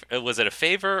 Favor? Was it a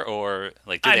favor or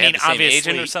did I they mean, have the same agent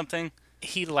obviously- or something?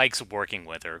 He likes working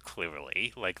with her,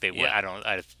 clearly. Like they would.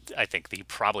 Yeah. I think that he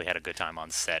probably had a good time on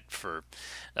set for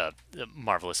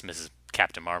Marvelous Mrs.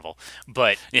 Captain Marvel.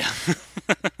 But Yeah.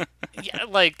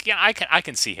 I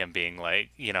can see him being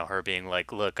her being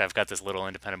like, look, I've got this little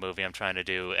independent movie I'm trying to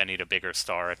do. I need a bigger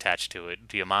star attached to it.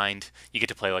 Do you mind? You get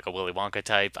to play like a Willy Wonka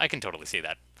type. I can totally see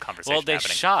that conversation Well,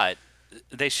 happening.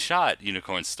 they shot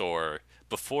Unicorn Store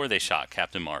before they shot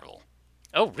Captain Marvel.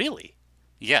 Oh, really?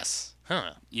 Yes.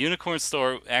 Huh. Unicorn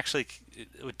Store actually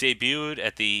debuted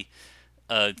at the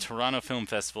Toronto Film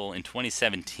Festival in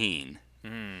 2017.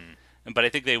 But I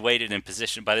think they waited in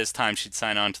position. By this time, she'd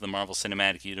signed on to the Marvel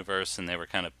Cinematic Universe, and they were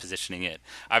kind of positioning it.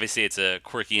 Obviously, it's a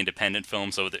quirky independent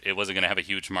film, so it wasn't going to have a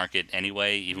huge market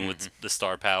anyway, even with the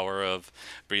star power of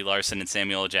Brie Larson and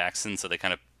Samuel L. Jackson, so they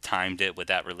kind of timed it with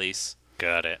that release.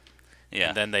 Got it. Yeah.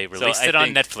 And then they So released I it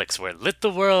on think- Netflix, where it lit the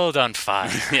world on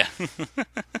fire. Yeah.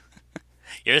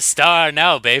 You're a star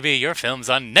now, baby. Your film's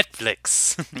on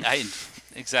Netflix.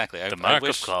 Exactly. The mark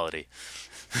of quality.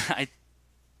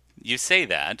 You say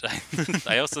that.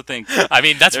 I also think... I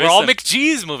mean, that's There where is all some-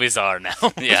 McGee's movies are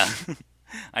now. Yeah.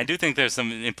 I do think there's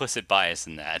some implicit bias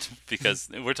in that, because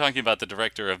we're talking about the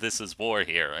director of This Is War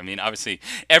here. I mean, obviously,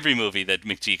 every movie that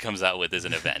McGee comes out with is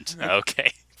an event.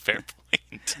 Okay, fair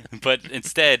point. But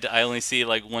instead, I only see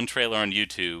one trailer on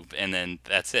YouTube, and then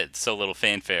that's it. So little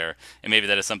fanfare, and maybe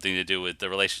that has something to do with the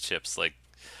relationships.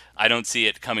 I don't see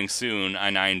it coming soon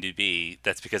on IMDb.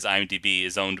 That's because IMDb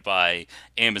is owned by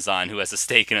Amazon, who has a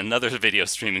stake in another video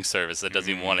streaming service that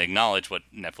doesn't even want to acknowledge what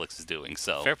Netflix is doing.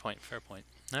 So Fair point.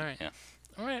 All right. Yeah.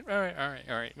 All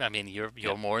right. I mean, you're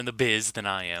more in the biz than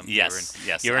I am. Yes,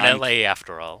 yes. You're in I'm- LA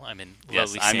after all. I'm in Yes,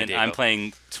 lowly San Diego. I'm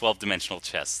playing 12-dimensional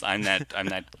chess. I'm that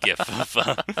gif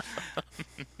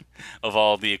of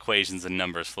all the equations and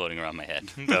numbers floating around my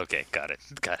head. Okay, got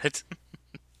it.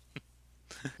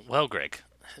 Well, Greg,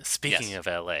 speaking Yes. of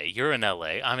LA, you're in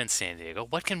LA. I'm in San Diego.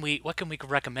 What can we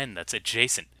recommend that's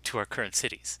adjacent to our current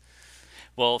cities?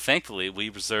 Well, thankfully, we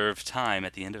reserve time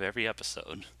at the end of every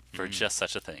episode for just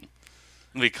such a thing.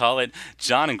 We call it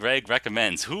John and Greg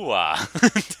Recommends. Hoo-ah!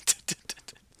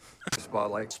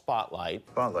 Spotlight.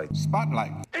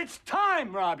 It's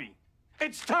time, Robbie.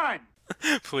 It's time.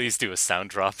 Please do a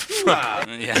sound drop.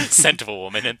 Yeah. Scent of a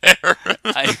woman in there.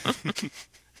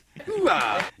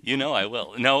 You know I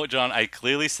will. No, John, I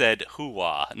clearly said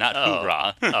hoo-wah, not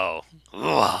hoorah. Oh.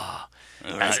 Ooh.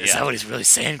 Is that what he's really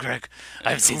saying, Greg? I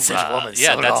haven't seen such a woman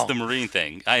Yeah, so that's long. the Marine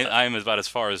thing. I am about as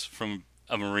far as from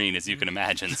a Marine as you can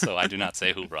imagine, so I do not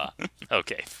say hoorah.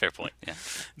 Okay, fair point. Yeah.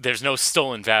 There's no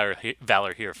stolen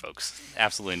valor here, folks.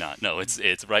 Absolutely not. No,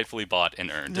 it's rightfully bought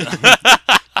and earned.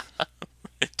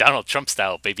 Donald Trump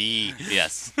style, baby.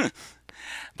 Yes.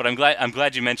 But I'm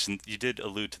glad you mentioned, you did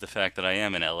allude to the fact that I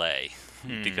am in LA,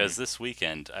 because this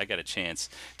weekend I got a chance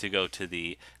to go to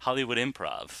the Hollywood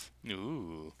Improv.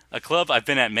 Ooh. A club I've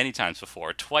been at many times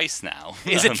before, twice now.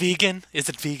 Is it vegan? Is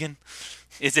it vegan?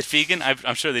 Is it vegan?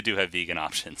 I'm sure they do have vegan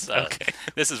options. Okay.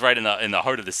 This is right in the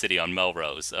heart of the city on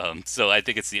Melrose, so I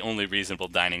think it's the only reasonable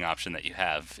dining option that you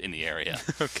have in the area.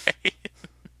 Okay.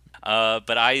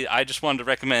 But I just wanted to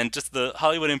recommend just the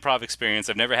Hollywood Improv experience.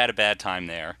 I've never had a bad time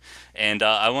there, and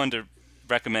I wanted to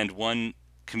recommend one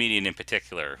comedian in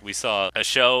particular. We saw a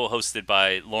show hosted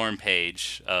by Lauren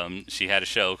Page. She had a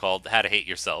show called How to Hate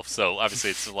Yourself, so obviously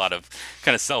it's a lot of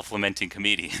kind of self-lamenting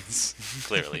comedians,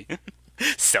 clearly.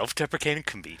 Self-deprecating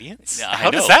comedians? Yeah, How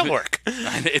does that work?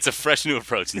 It's a fresh new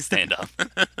approach in stand-up.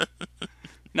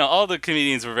 No, all the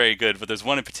comedians were very good, but there's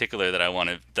one in particular that I want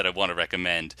to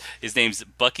recommend. His name's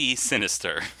Bucky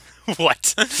Sinister.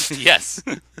 What? Yes.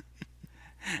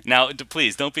 Now,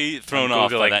 please don't be thrown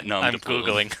off by that numb. I'm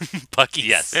Googling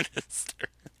Bucky Sinister.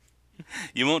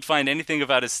 You won't find anything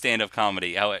about his stand-up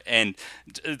comedy. And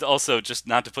also, just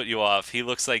not to put you off, he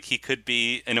looks like he could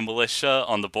be in a militia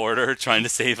on the border trying to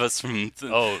save us from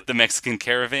the Mexican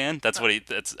caravan. That's what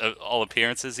that's all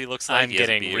appearances he looks like. I'm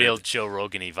getting real Joe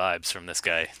Rogan-y vibes from this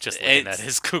guy, just looking at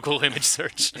his Google image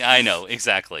search. I know,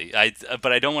 exactly.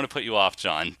 But I don't want to put you off,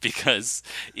 John, because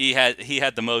he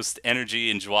had the most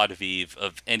energy and joie de vivre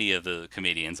of any of the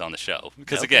comedians on the show.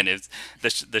 Because again,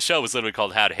 the show was literally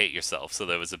called How to Hate Yourself, so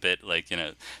there was a bit like,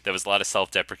 there was a lot of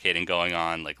self-deprecating going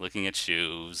on, like looking at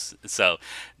shoes. So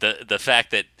the fact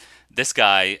that this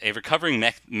guy, a recovering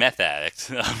meth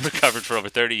addict, recovered for over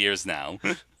 30 years now,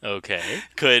 okay,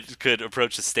 could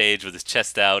approach the stage with his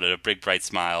chest out and a big bright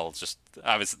smile. Just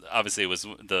obviously it was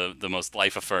the most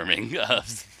life-affirming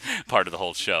part of the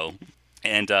whole show.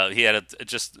 And he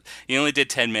only did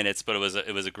 10 minutes, but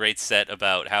it was a great set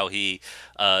about how he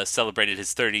celebrated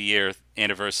his 30-year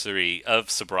anniversary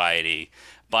of sobriety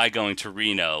by going to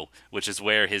Reno, which is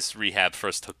where his rehab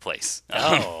first took place.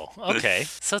 Oh, okay.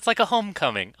 So it's like a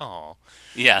homecoming. Oh,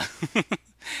 yeah,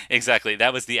 exactly.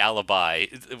 That was the alibi.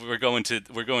 We're going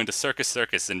to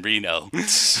Circus in Reno.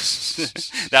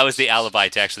 That was the alibi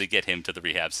to actually get him to the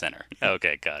rehab center.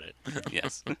 Okay, got it.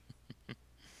 Yes.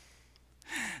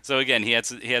 So again, he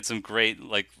had some great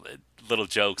little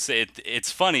jokes.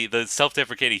 It's funny, the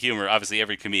self-deprecating humor. Obviously,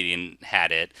 every comedian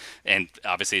had it, and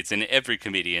obviously, it's in every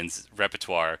comedian's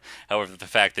repertoire. However, the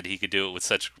fact that he could do it with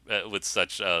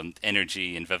such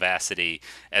energy and vivacity,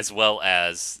 as well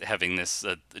as having this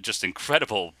just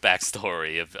incredible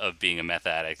backstory of being a meth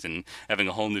addict and having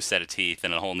a whole new set of teeth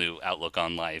and a whole new outlook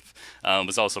on life,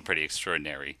 was also pretty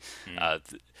extraordinary.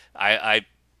 I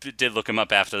did look him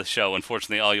up after the show.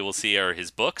 Unfortunately, all you will see are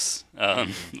his books,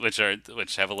 which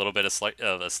have a little bit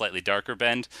of a slightly darker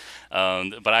bend.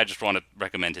 But I just want to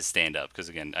recommend his stand-up because,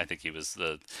 again, I think he was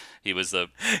the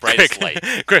brightest light.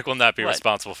 Greg will not be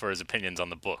responsible for his opinions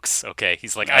on the books. Okay,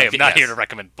 he's like, I am not here to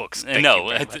recommend books.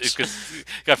 No, because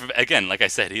again, like I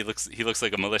said, he looks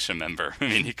like a militia member. I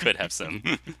mean, he could have some.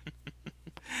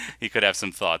 He could have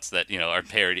some thoughts that are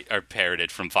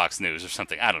parroted from Fox News or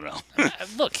something. I don't know.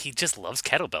 Look, he just loves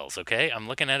kettlebells. Okay, I'm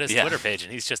looking at his Twitter page,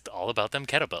 and he's just all about them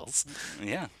kettlebells.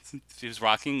 Yeah, he was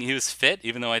rocking. He was fit,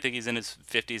 even though I think he's in his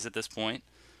 50s at this point.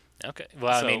 Okay.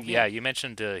 Well, you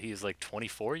mentioned he's like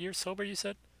 24 years sober. You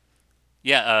said.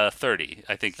 Yeah, 30.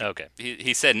 I think. Okay.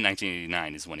 He said in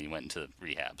 1989 is when he went into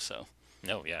rehab. So.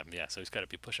 Oh yeah. So he's got to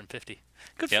be pushing 50.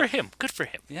 Good for him. Good for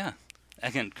him. Yeah.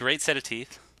 Again, great set of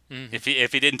teeth. Mm-hmm.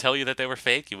 If he didn't tell you that they were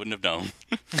fake, you wouldn't have known.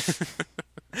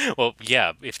 Well,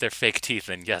 yeah, if they're fake teeth,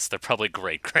 then yes, they're probably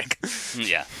great, Greg.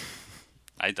 Yeah,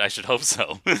 I should hope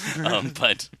so.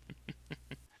 But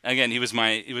again, he was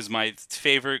my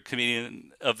favorite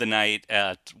comedian of the night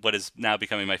at what is now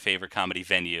becoming my favorite comedy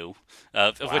venue,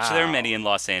 of which there are many in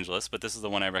Los Angeles, but this is the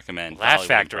one I recommend. Laugh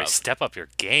Factory, step up your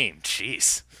game,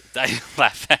 jeez.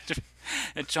 Laugh Factory.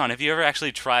 John, have you ever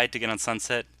actually tried to get on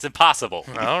Sunset? It's impossible.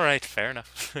 All right, fair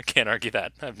enough. Can't argue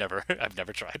that. I've never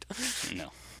tried.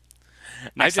 No.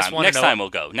 Next time we'll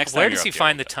go. Where does he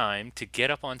find the time to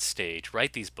get up on stage,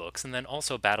 write these books, and then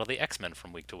also battle the X-Men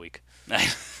from week to week?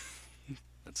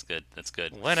 That's good. Thank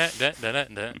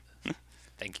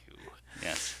you.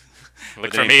 Yes. Look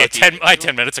But for then me. Bucky- My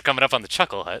 10 minutes are coming up on the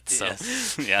Chuckle Hut. So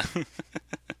Yes. Yeah.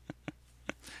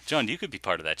 John, you could be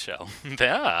part of that show.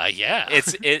 yeah.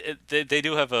 They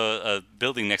do have a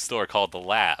building next door called the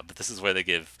Lab. This is where they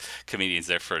give comedians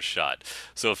their first shot.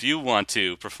 So if you want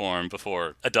to perform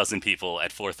before a dozen people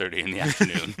at 4:30 in the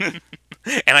afternoon,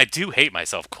 and I do hate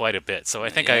myself quite a bit, so I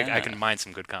think I Yeah. can mine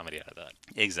some good comedy out of that.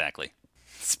 exactly.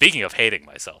 Speaking of hating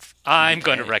myself, I'm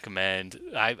going to Okay. recommend.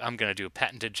 I'm going to do a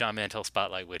patented John Mantel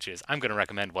spotlight, which is I'm going to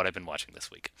recommend what I've been watching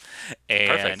this week. And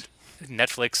Perfect.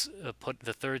 Netflix put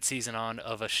the third season on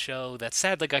of a show that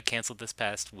sadly got canceled this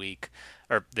past week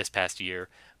or this past year,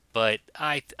 but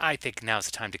I think now's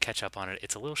the time to catch up on it.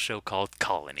 It's a little show called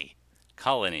Colony.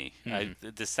 Colony.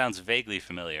 This sounds vaguely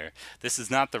familiar. This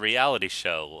is not the reality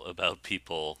show about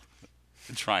people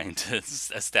trying to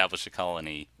establish a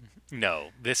colony No,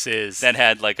 this is that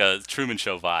had like a Truman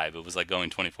Show vibe. It was like going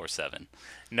 24/7.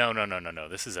 No.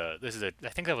 This is a. I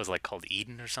think that was like called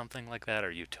Eden or something like that,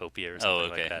 or Utopia or something Oh,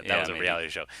 okay. like that. Yeah, That was a maybe. reality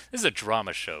show. This is a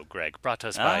drama show, Greg, brought to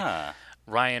us by Ah,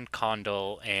 Ryan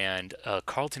Condal and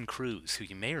Carlton Cruz, who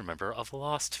you may remember of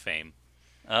Lost fame.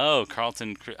 oh,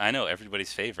 Carlton. I know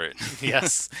everybody's favorite.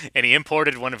 Yes, and he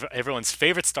imported one of everyone's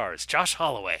favorite stars, Josh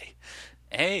Holloway.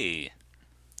 Hey,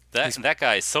 that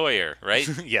guy Sawyer, right?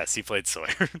 Yes, he played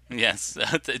Sawyer. Yes,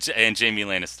 and Jamie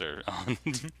Lannister on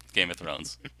Game of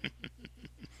Thrones.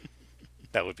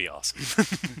 That would be awesome.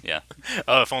 Yeah.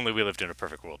 Oh, if only we lived in a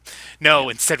perfect world. No,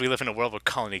 instead we live in a world where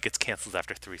Colony gets canceled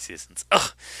after 3 seasons.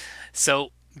 Ugh.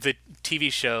 So the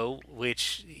TV show,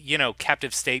 which,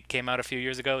 Captive State came out a few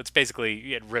years ago, it's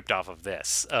basically ripped off of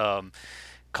this.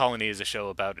 Colony is a show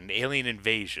about an alien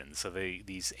invasion. So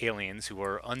these aliens who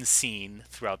are unseen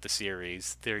throughout the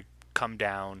series, they come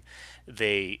down,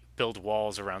 they build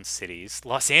walls around cities,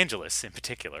 Los Angeles in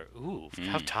particular. Ooh,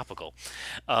 how topical.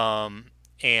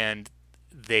 And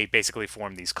they basically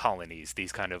form these colonies,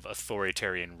 these kind of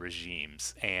authoritarian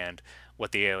regimes. And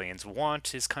what the aliens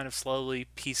want is kind of slowly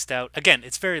pieced out. Again,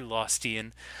 it's very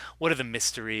Lostian. What are the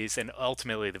mysteries? And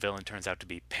ultimately, the villain turns out to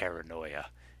be paranoia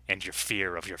and your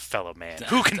fear of your fellow man.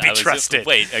 Who can be trusted?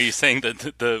 Wait, are you saying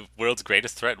that the world's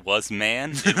greatest threat was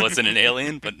man? It wasn't an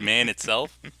alien, but man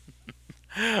itself?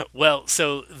 Well,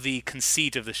 so the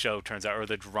conceit of the show turns out, or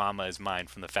the drama is mined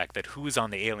from the fact that who's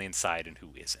on the alien side and who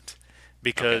isn't.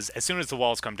 Because as soon as the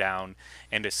walls come down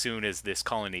and as soon as this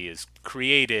colony is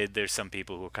created, there's some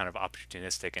people who are kind of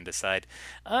opportunistic and decide,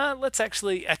 I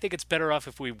think it's better off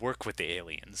if we work with the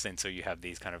aliens. And so you have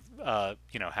these kind of,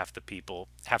 half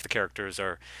the characters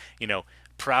are,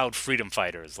 proud freedom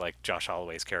fighters, like Josh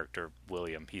Holloway's character,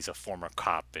 William. He's a former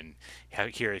cop, and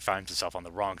here he finds himself on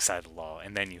the wrong side of the law.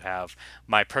 And then you have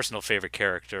my personal favorite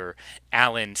character,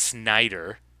 Alan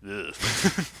Snyder. Ugh.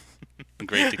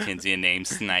 Great Dickensian name,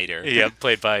 Snyder. Yeah,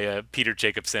 played by Peter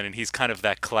Jacobson, and he's kind of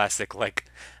that classic, like,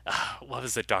 what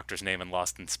was the doctor's name in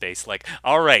Lost in Space? Like,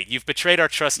 all right, you've betrayed our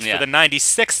trust Yeah. for the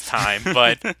 96th time,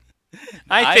 but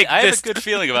I think I this... have a good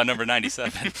feeling about number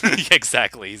 97. Yeah,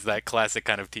 exactly. He's that classic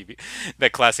kind of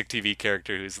that classic TV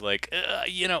character who's like,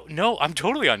 no, I'm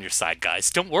totally on your side, guys.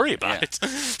 Don't worry about it.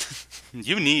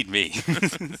 You need me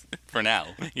for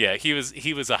now. Yeah, he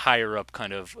was a higher up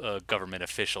kind of government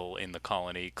official in the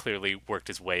colony. Clearly worked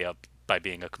his way up by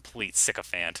being a complete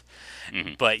sycophant.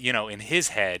 But in his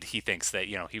head, he thinks that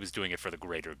he was doing it for the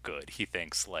greater good. He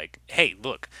thinks like, hey,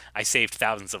 look, I saved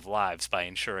thousands of lives by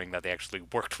ensuring that they actually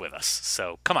worked with us.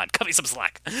 So come on, cut me some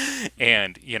slack.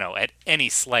 And at any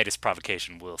slightest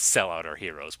provocation, we'll sell out our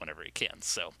heroes whenever he can.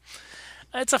 So.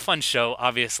 It's a fun show.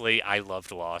 Obviously, I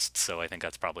loved Lost, so I think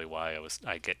that's probably why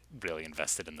I get really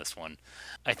invested in this one.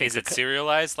 I think Is it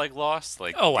serialized like Lost?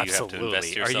 Like, Oh, do you have to absolutely.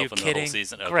 invest Are yourself you in the kidding? whole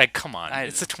season? Okay. Greg, come on. I-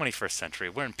 It's the 21st century.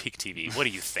 We're in peak TV. What do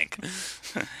you think?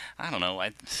 I don't know.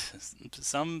 I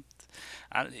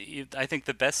think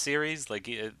the best series, like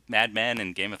Mad Men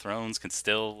and Game of Thrones, can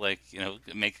still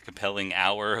make a compelling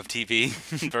hour of TV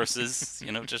versus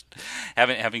just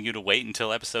having you to wait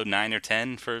until episode 9 or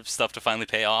 10 for stuff to finally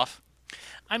pay off.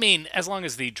 I mean, as long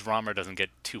as the drama doesn't get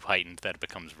too heightened that it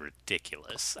becomes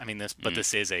ridiculous. I mean,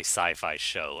 this is a sci-fi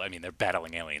show. I mean, they're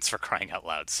battling aliens for crying out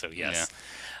loud. So yes,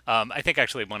 I think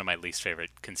actually one of my least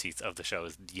favorite conceits of the show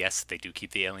is yes, they do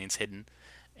keep the aliens hidden,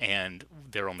 and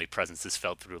their only presence is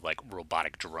felt through like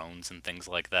robotic drones and things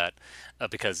like that.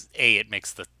 Because it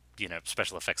makes the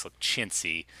special effects look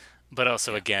chintzy, but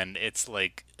also again, it's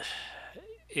like.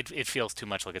 It feels too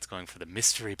much like it's going for the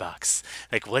mystery box.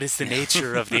 Like, what is the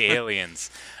nature of the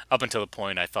aliens? Up until the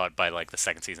point I thought by, like, the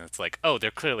second season, it's like, oh,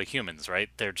 they're clearly humans, right?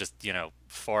 They're just,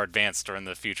 far advanced or in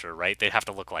the future, right? They have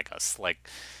to look like us. Like,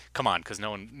 come on, because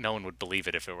no one would believe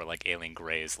it if it were, like, alien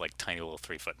grays, like, tiny little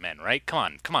 3-foot men, right?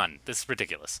 Come on. This is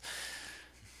ridiculous.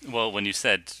 Well, when you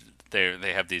said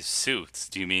they have these suits,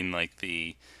 do you mean like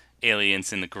the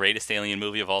aliens in the greatest alien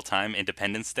movie of all time,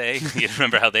 Independence Day? You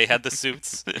remember how they had the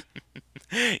suits?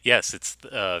 Yes, it's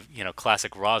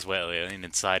classic Roswell alien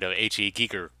inside of H.E.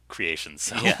 Giger creations.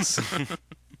 So. Yes.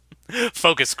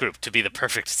 Focus group to be the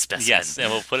perfect specimen. Yes,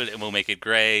 and we'll make it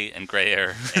gray and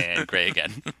grayer and gray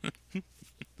again.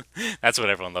 That's what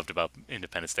everyone loved about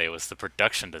Independence Day was the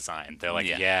production design. They're like,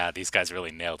 yeah these guys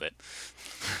really nailed it.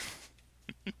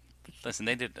 Listen,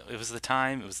 they did. It was the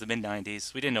time. It was the mid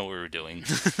 '90s. We didn't know what we were doing.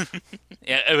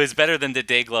 Yeah, it was better than the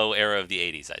Dayglow era of the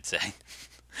 '80s, I'd say.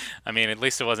 I mean, at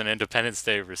least it wasn't Independence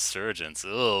Day Resurgence.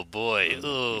 Oh boy.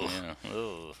 Oh. Yeah.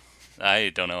 Oh. I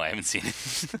don't know. I haven't seen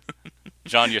it.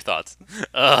 John, your thoughts?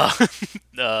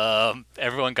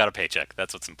 Everyone got a paycheck.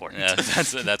 That's what's important. Yeah,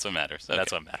 that's what matters. Okay.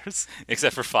 That's what matters.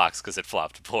 Except for Fox, because it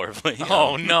flopped horribly.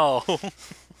 Oh no!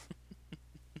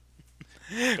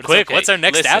 Quick, okay. what's our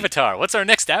next Listen. Avatar? What's our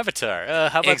next Avatar?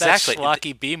 How about Exactly. that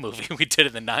schlocky B movie we did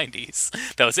in the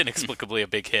 '90s? That was inexplicably a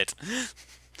big hit.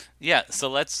 Yeah. So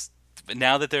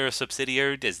now that they're a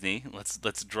subsidiary of Disney, let's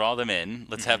draw them in.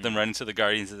 Let's have them run into the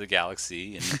Guardians of the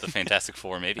Galaxy and the Fantastic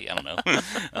Four, maybe. I don't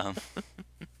know.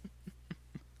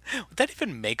 Would that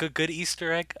even make a good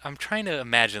Easter egg? I'm trying to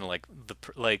imagine No, the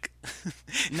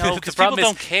because people problem is-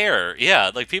 don't care.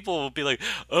 Yeah, like people will be like,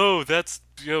 "Oh, that's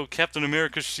Captain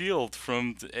America's shield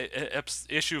from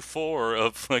issue 4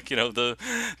 of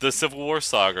the Civil War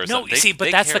saga." Or No, something. see, but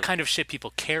They that's care. the kind of shit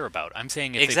people care about. I'm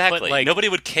saying if Exactly. they put, like, Nobody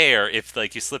would care if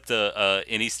you slipped an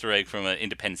Easter egg from an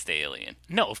Independence Day alien.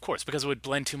 No, of course, because it would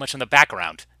blend too much in the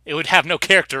background. It would have no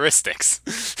characteristics.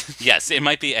 Yes, it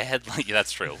might be a headline. Yeah,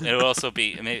 that's true. It would also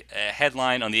be a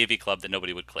headline on the AV Club that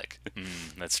nobody would click.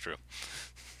 That's true.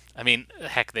 I mean,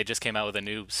 heck, they just came out with a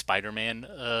new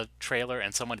Spider-Man trailer,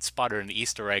 and someone spotted an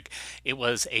Easter egg. It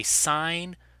was a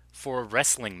sign for a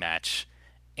wrestling match,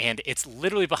 and it's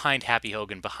literally behind Happy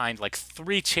Hogan, behind like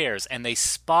 3 chairs, and they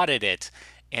spotted it,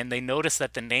 and they noticed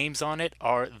that the names on it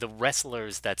are the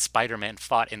wrestlers that Spider-Man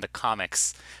fought in the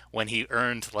comics when he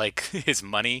earned like his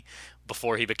money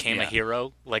before he became a Yeah.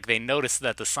 hero. Like, they noticed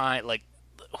that the sign, like,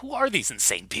 who are these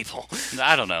insane people?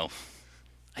 I don't know.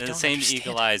 I The don't same understand.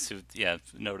 eagle eyes who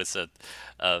notice a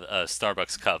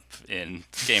Starbucks cup in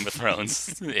Game of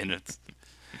Thrones in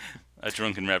a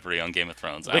drunken reverie on Game of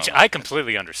Thrones. Which don't know. I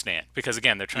completely understand, because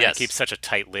again, they're trying Yes. to keep such a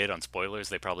tight lid on spoilers.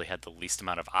 They probably had the least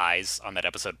amount of eyes on that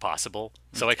episode possible.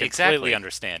 So I completely Exactly.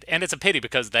 understand. And it's a pity,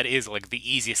 because that is like the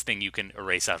easiest thing you can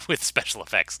erase out with special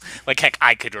effects. Like, heck,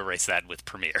 I could erase that with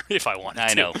Premiere if I wanted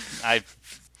to. I know.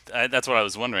 That's what I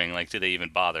was wondering. Like, did they even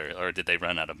bother, or did they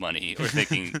run out of money, or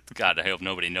thinking, God, I hope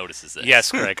nobody notices this?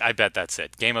 Yes, Greg, I bet that's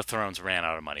it. Game of Thrones ran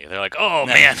out of money. They're like, oh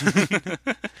man,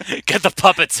 get the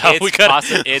puppets out.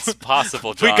 It's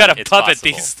possible. John. We gotta It's puppet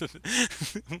possible.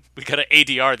 these. We gotta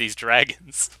ADR these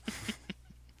dragons.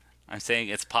 I'm saying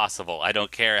it's possible. I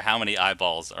don't care how many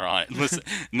eyeballs are on it. Listen,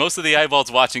 most of the eyeballs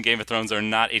watching Game of Thrones are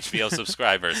not HBO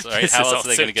subscribers. All right, This how is else are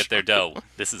they also going to get their dough?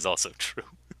 This is also true.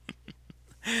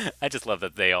 I just love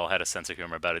that they all had a sense of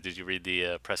humor about it. Did you read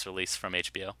the press release from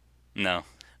HBO? No.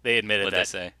 They admitted What'd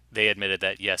that they say? they admitted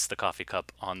that yes, the coffee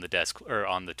cup on the desk or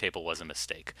on the table was a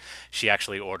mistake. She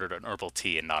actually ordered an herbal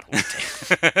tea and not a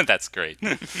latte. That's great.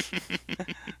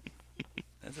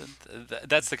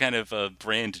 That's the kind of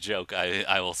brand joke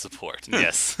I will support.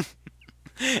 Yes.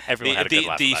 Everyone had a good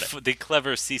laugh about it. The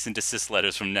clever cease and desist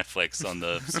letters from Netflix on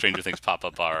the Stranger Things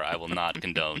pop-up bar I will not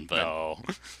condone, but No.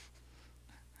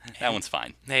 that one's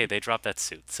fine. Hey, they dropped that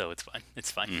suit, so it's fine.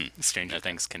 It's fine. Stranger Okay.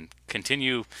 Things can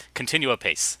continue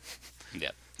apace.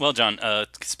 Yeah. Well, John,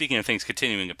 speaking of things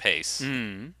continuing apace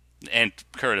and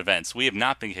current events, we have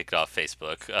not been kicked off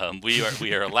Facebook.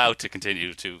 We are allowed to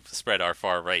continue to spread our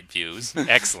far-right views.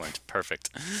 Excellent.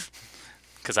 Perfect.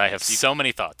 Because I have so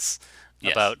many thoughts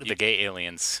Yes, about the gay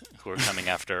aliens who are coming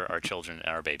after our children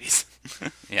and our babies.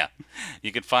 Yeah.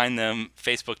 You can find them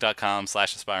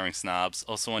facebook.com/aspiring snobs,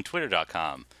 also on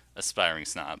twitter.com, aspiring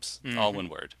snobs, all one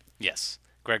word. Yes.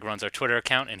 Greg runs our Twitter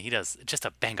account, and he does just a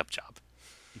bang-up job.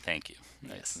 Thank you.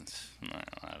 Yes.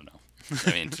 I don't know.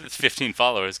 I mean, 15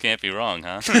 followers can't be wrong,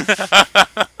 huh?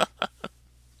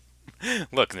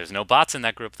 Look, there's no bots in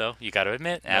that group, though. You got to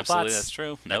admit. No Absolutely, bots. that's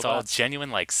true. No That's all bots.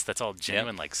 genuine likes. That's all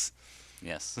genuine likes.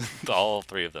 Yes, all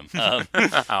 3 of them.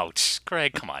 Ouch.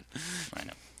 Greg, come on. I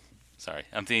know. Sorry,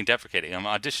 I'm being deprecating. I'm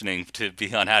auditioning to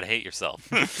be on How to Hate Yourself.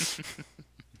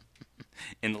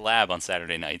 In the lab on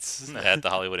Saturday nights at the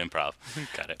Hollywood Improv.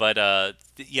 Got it. But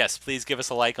yes, please give us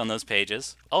a like on those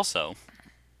pages. Also,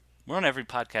 we're on every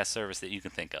podcast service that you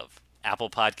can think of. Apple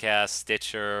Podcasts,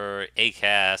 Stitcher,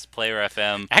 Acast, Player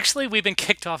FM. Actually, we've been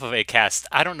kicked off of Acast.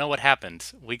 I don't know what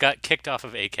happened. We got kicked off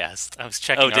of Acast. I was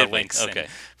checking our links. Okay. And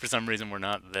for some reason, we're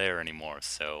not there anymore.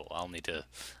 So I'll need to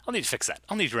fix that.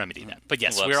 I'll need to remedy that. But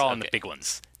yes, we're all on the big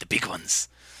ones. The big ones.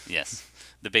 Yes,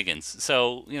 the biggins.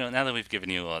 So now that we've given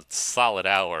you a solid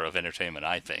hour of entertainment,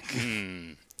 I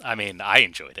think. I mean, I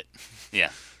enjoyed it. Yeah.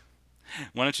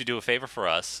 Why don't you do a favor for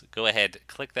us? Go ahead,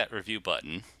 click that review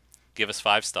button. Give us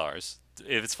 5 stars.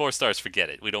 If it's 4 stars, forget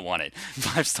it. We don't want it.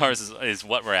 5 stars is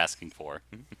what we're asking for.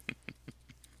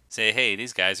 Say, hey,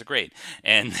 these guys are great.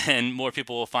 And then more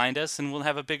people will find us, and we'll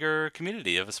have a bigger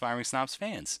community of Aspiring Snobs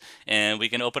fans. And we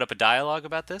can open up a dialogue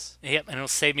about this. Yep, and it'll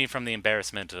save me from the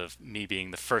embarrassment of me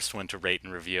being the first one to rate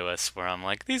and review us, where I'm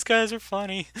like, these guys are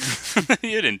funny.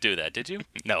 You didn't do that, did you?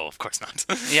 No, of course not.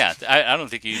 Yeah, I don't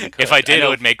think you even could. If I did, it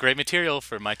would make great material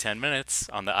for my 10 minutes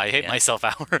on the I Hate Myself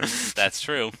hour. That's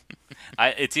true.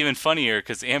 It's even funnier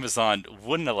because Amazon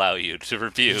wouldn't allow you to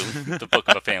review the book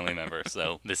of a family member,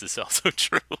 so this is also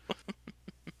true.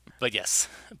 But yes,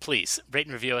 please rate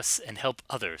and review us and help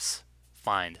others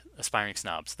find Aspiring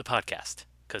Snobs, the podcast,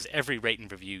 because every rate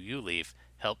and review you leave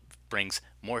brings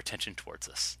more attention towards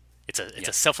us. It's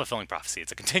a self-fulfilling prophecy.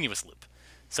 It's a continuous loop.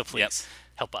 So please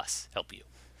help us help you.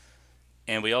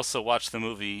 And we also watched the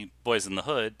movie Boys in the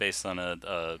Hood, based on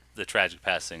the tragic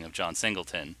passing of John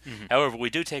Singleton. Mm-hmm. However, we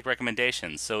do take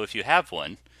recommendations, so if you have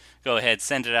one, go ahead,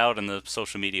 send it out in the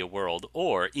social media world,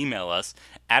 or email us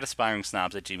at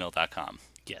aspiringsnobs@gmail.com.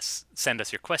 Yes, send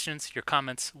us your questions, your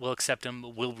comments. We'll accept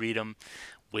them. We'll read them.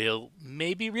 We'll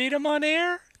maybe read them on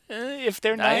air if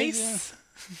they're nice.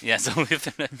 Yeah, so I'll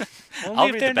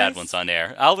read the bad ones on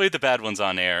air. I'll read the bad ones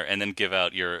on air and then give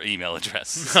out your email address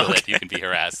so that you can be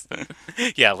harassed.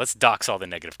 Yeah, let's dox all the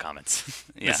negative comments.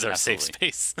 Yeah, this is our absolutely.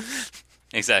 safe space.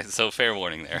 Exactly. So fair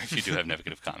warning there if you do have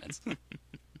negative comments.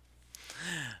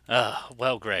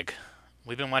 Well, Greg,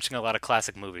 we've been watching a lot of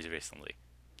classic movies recently,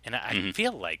 and I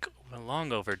feel like we're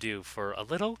long overdue for a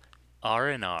little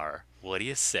R&R. What do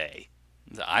you say?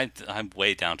 I'm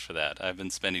way down for that. I've been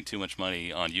spending too much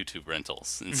money on YouTube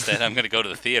rentals. Instead, I'm going to go to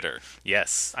the theater.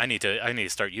 Yes, I need to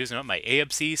start using up my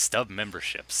AMC stub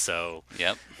membership. So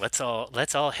let's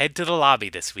all head to the lobby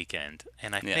this weekend.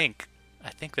 And I think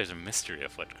there's a mystery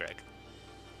afoot, Greg.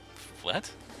 What?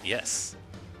 Yes,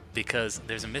 because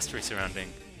there's a mystery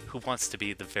surrounding who wants to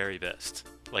be the very best,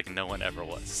 like no one ever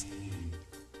was.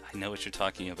 I know what you're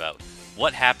talking about.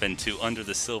 What happened to Under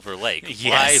the Silver Lake?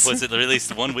 Yes. Why was it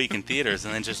released 1 week in theaters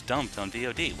and then just dumped on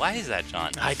VOD? Why is that,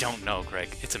 John? I don't know,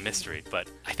 Greg. It's a mystery, but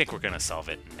I think we're going to solve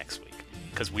it next week.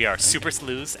 Because we are super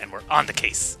sleuths and we're on the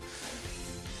case.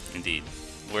 Indeed.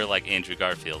 We're like Andrew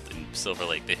Garfield in Silver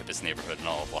Lake, the hippest neighborhood in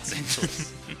all of Los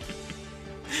Angeles.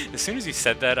 As soon as you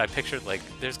said that, I pictured, like,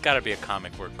 there's got to be a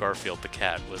comic where Garfield the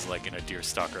cat was, like, in a deer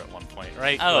stalker at one point,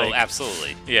 right? Oh, like,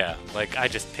 absolutely. Yeah, like, I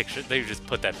just pictured, they just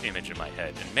put that image in my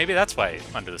head. And maybe that's why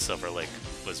Under the Silver Lake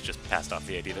was just passed off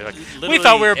the idea. They're like, we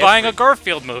thought we were buying a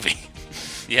Garfield movie.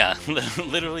 Yeah,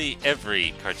 literally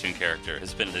every cartoon character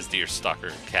has been in this deer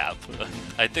stalker cap.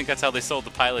 I think that's how they sold the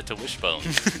pilot to Wishbone,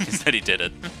 is that he did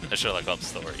a Sherlock Holmes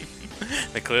story.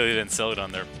 They clearly didn't sell it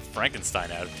on their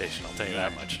Frankenstein adaptation, I'll tell you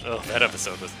that much. Oh, that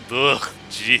episode was... Ugh,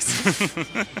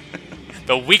 jeez.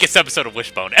 The weakest episode of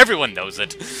Wishbone. Everyone knows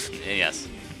it. Yes.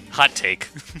 Hot take.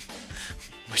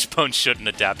 Wishbone shouldn't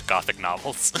adapt Gothic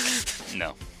novels.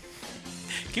 No.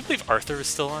 Can you believe Arthur is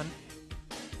still on?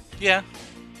 Yeah.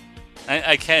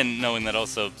 I can, knowing that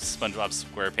also SpongeBob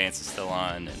SquarePants is still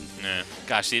on. And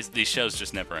gosh, these shows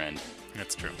just never end.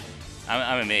 That's true.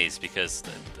 I'm amazed because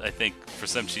I think for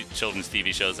some children's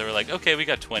TV shows, they were like, okay, we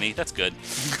got 20. That's good.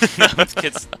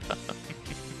 Kids.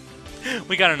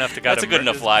 We got enough to That's a good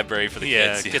enough library for the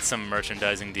kids. Yeah, get some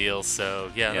merchandising deals.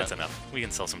 So that's enough. We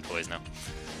can sell some toys now.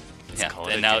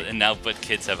 And now, but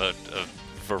kids have a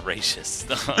voracious,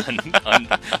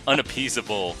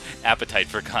 unappeasable appetite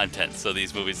for content. So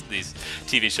these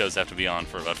TV shows have to be on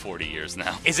for about 40 years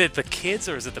now. Is it the kids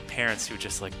or is it the parents who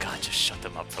just like, God, just shut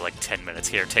them up for like 10 minutes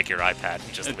here, take your iPad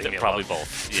and just leave me Probably alone.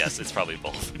 both. Yes, it's probably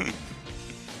both.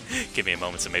 Give me a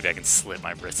moment so maybe I can slit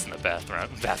my wrists in the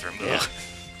bathroom. Yeah.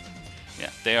 Yeah,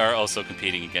 they are also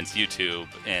competing against YouTube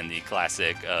and the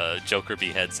classic Joker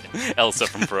beheads Elsa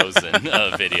from Frozen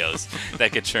videos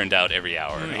that get churned out every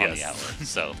hour on the hour.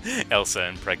 So Elsa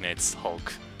impregnates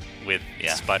Hulk with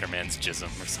Spider-Man's jism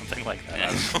or something like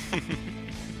that.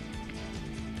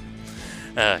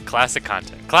 Yeah. Classic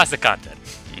content. Classic content.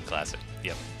 Classic.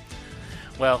 Yep.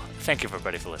 Well, thank you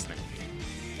everybody for listening.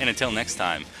 And until next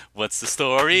time, what's the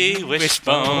story,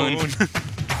 Wishbone?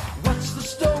 What's the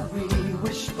story,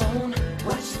 Wishbone?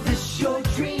 What's this you're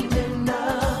dreaming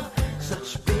of?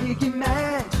 Such big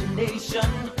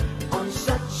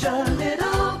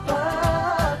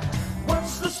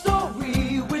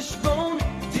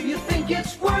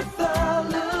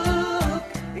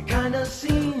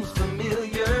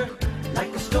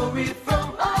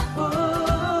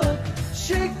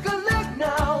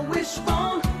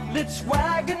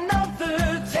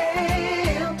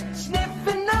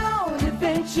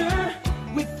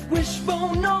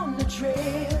Wishbone on the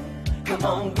trail. Come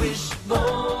on, Wishbone.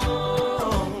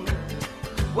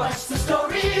 What's the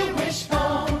story,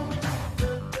 Wishbone?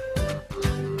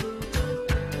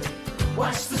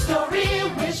 What's the story,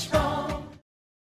 Wishbone?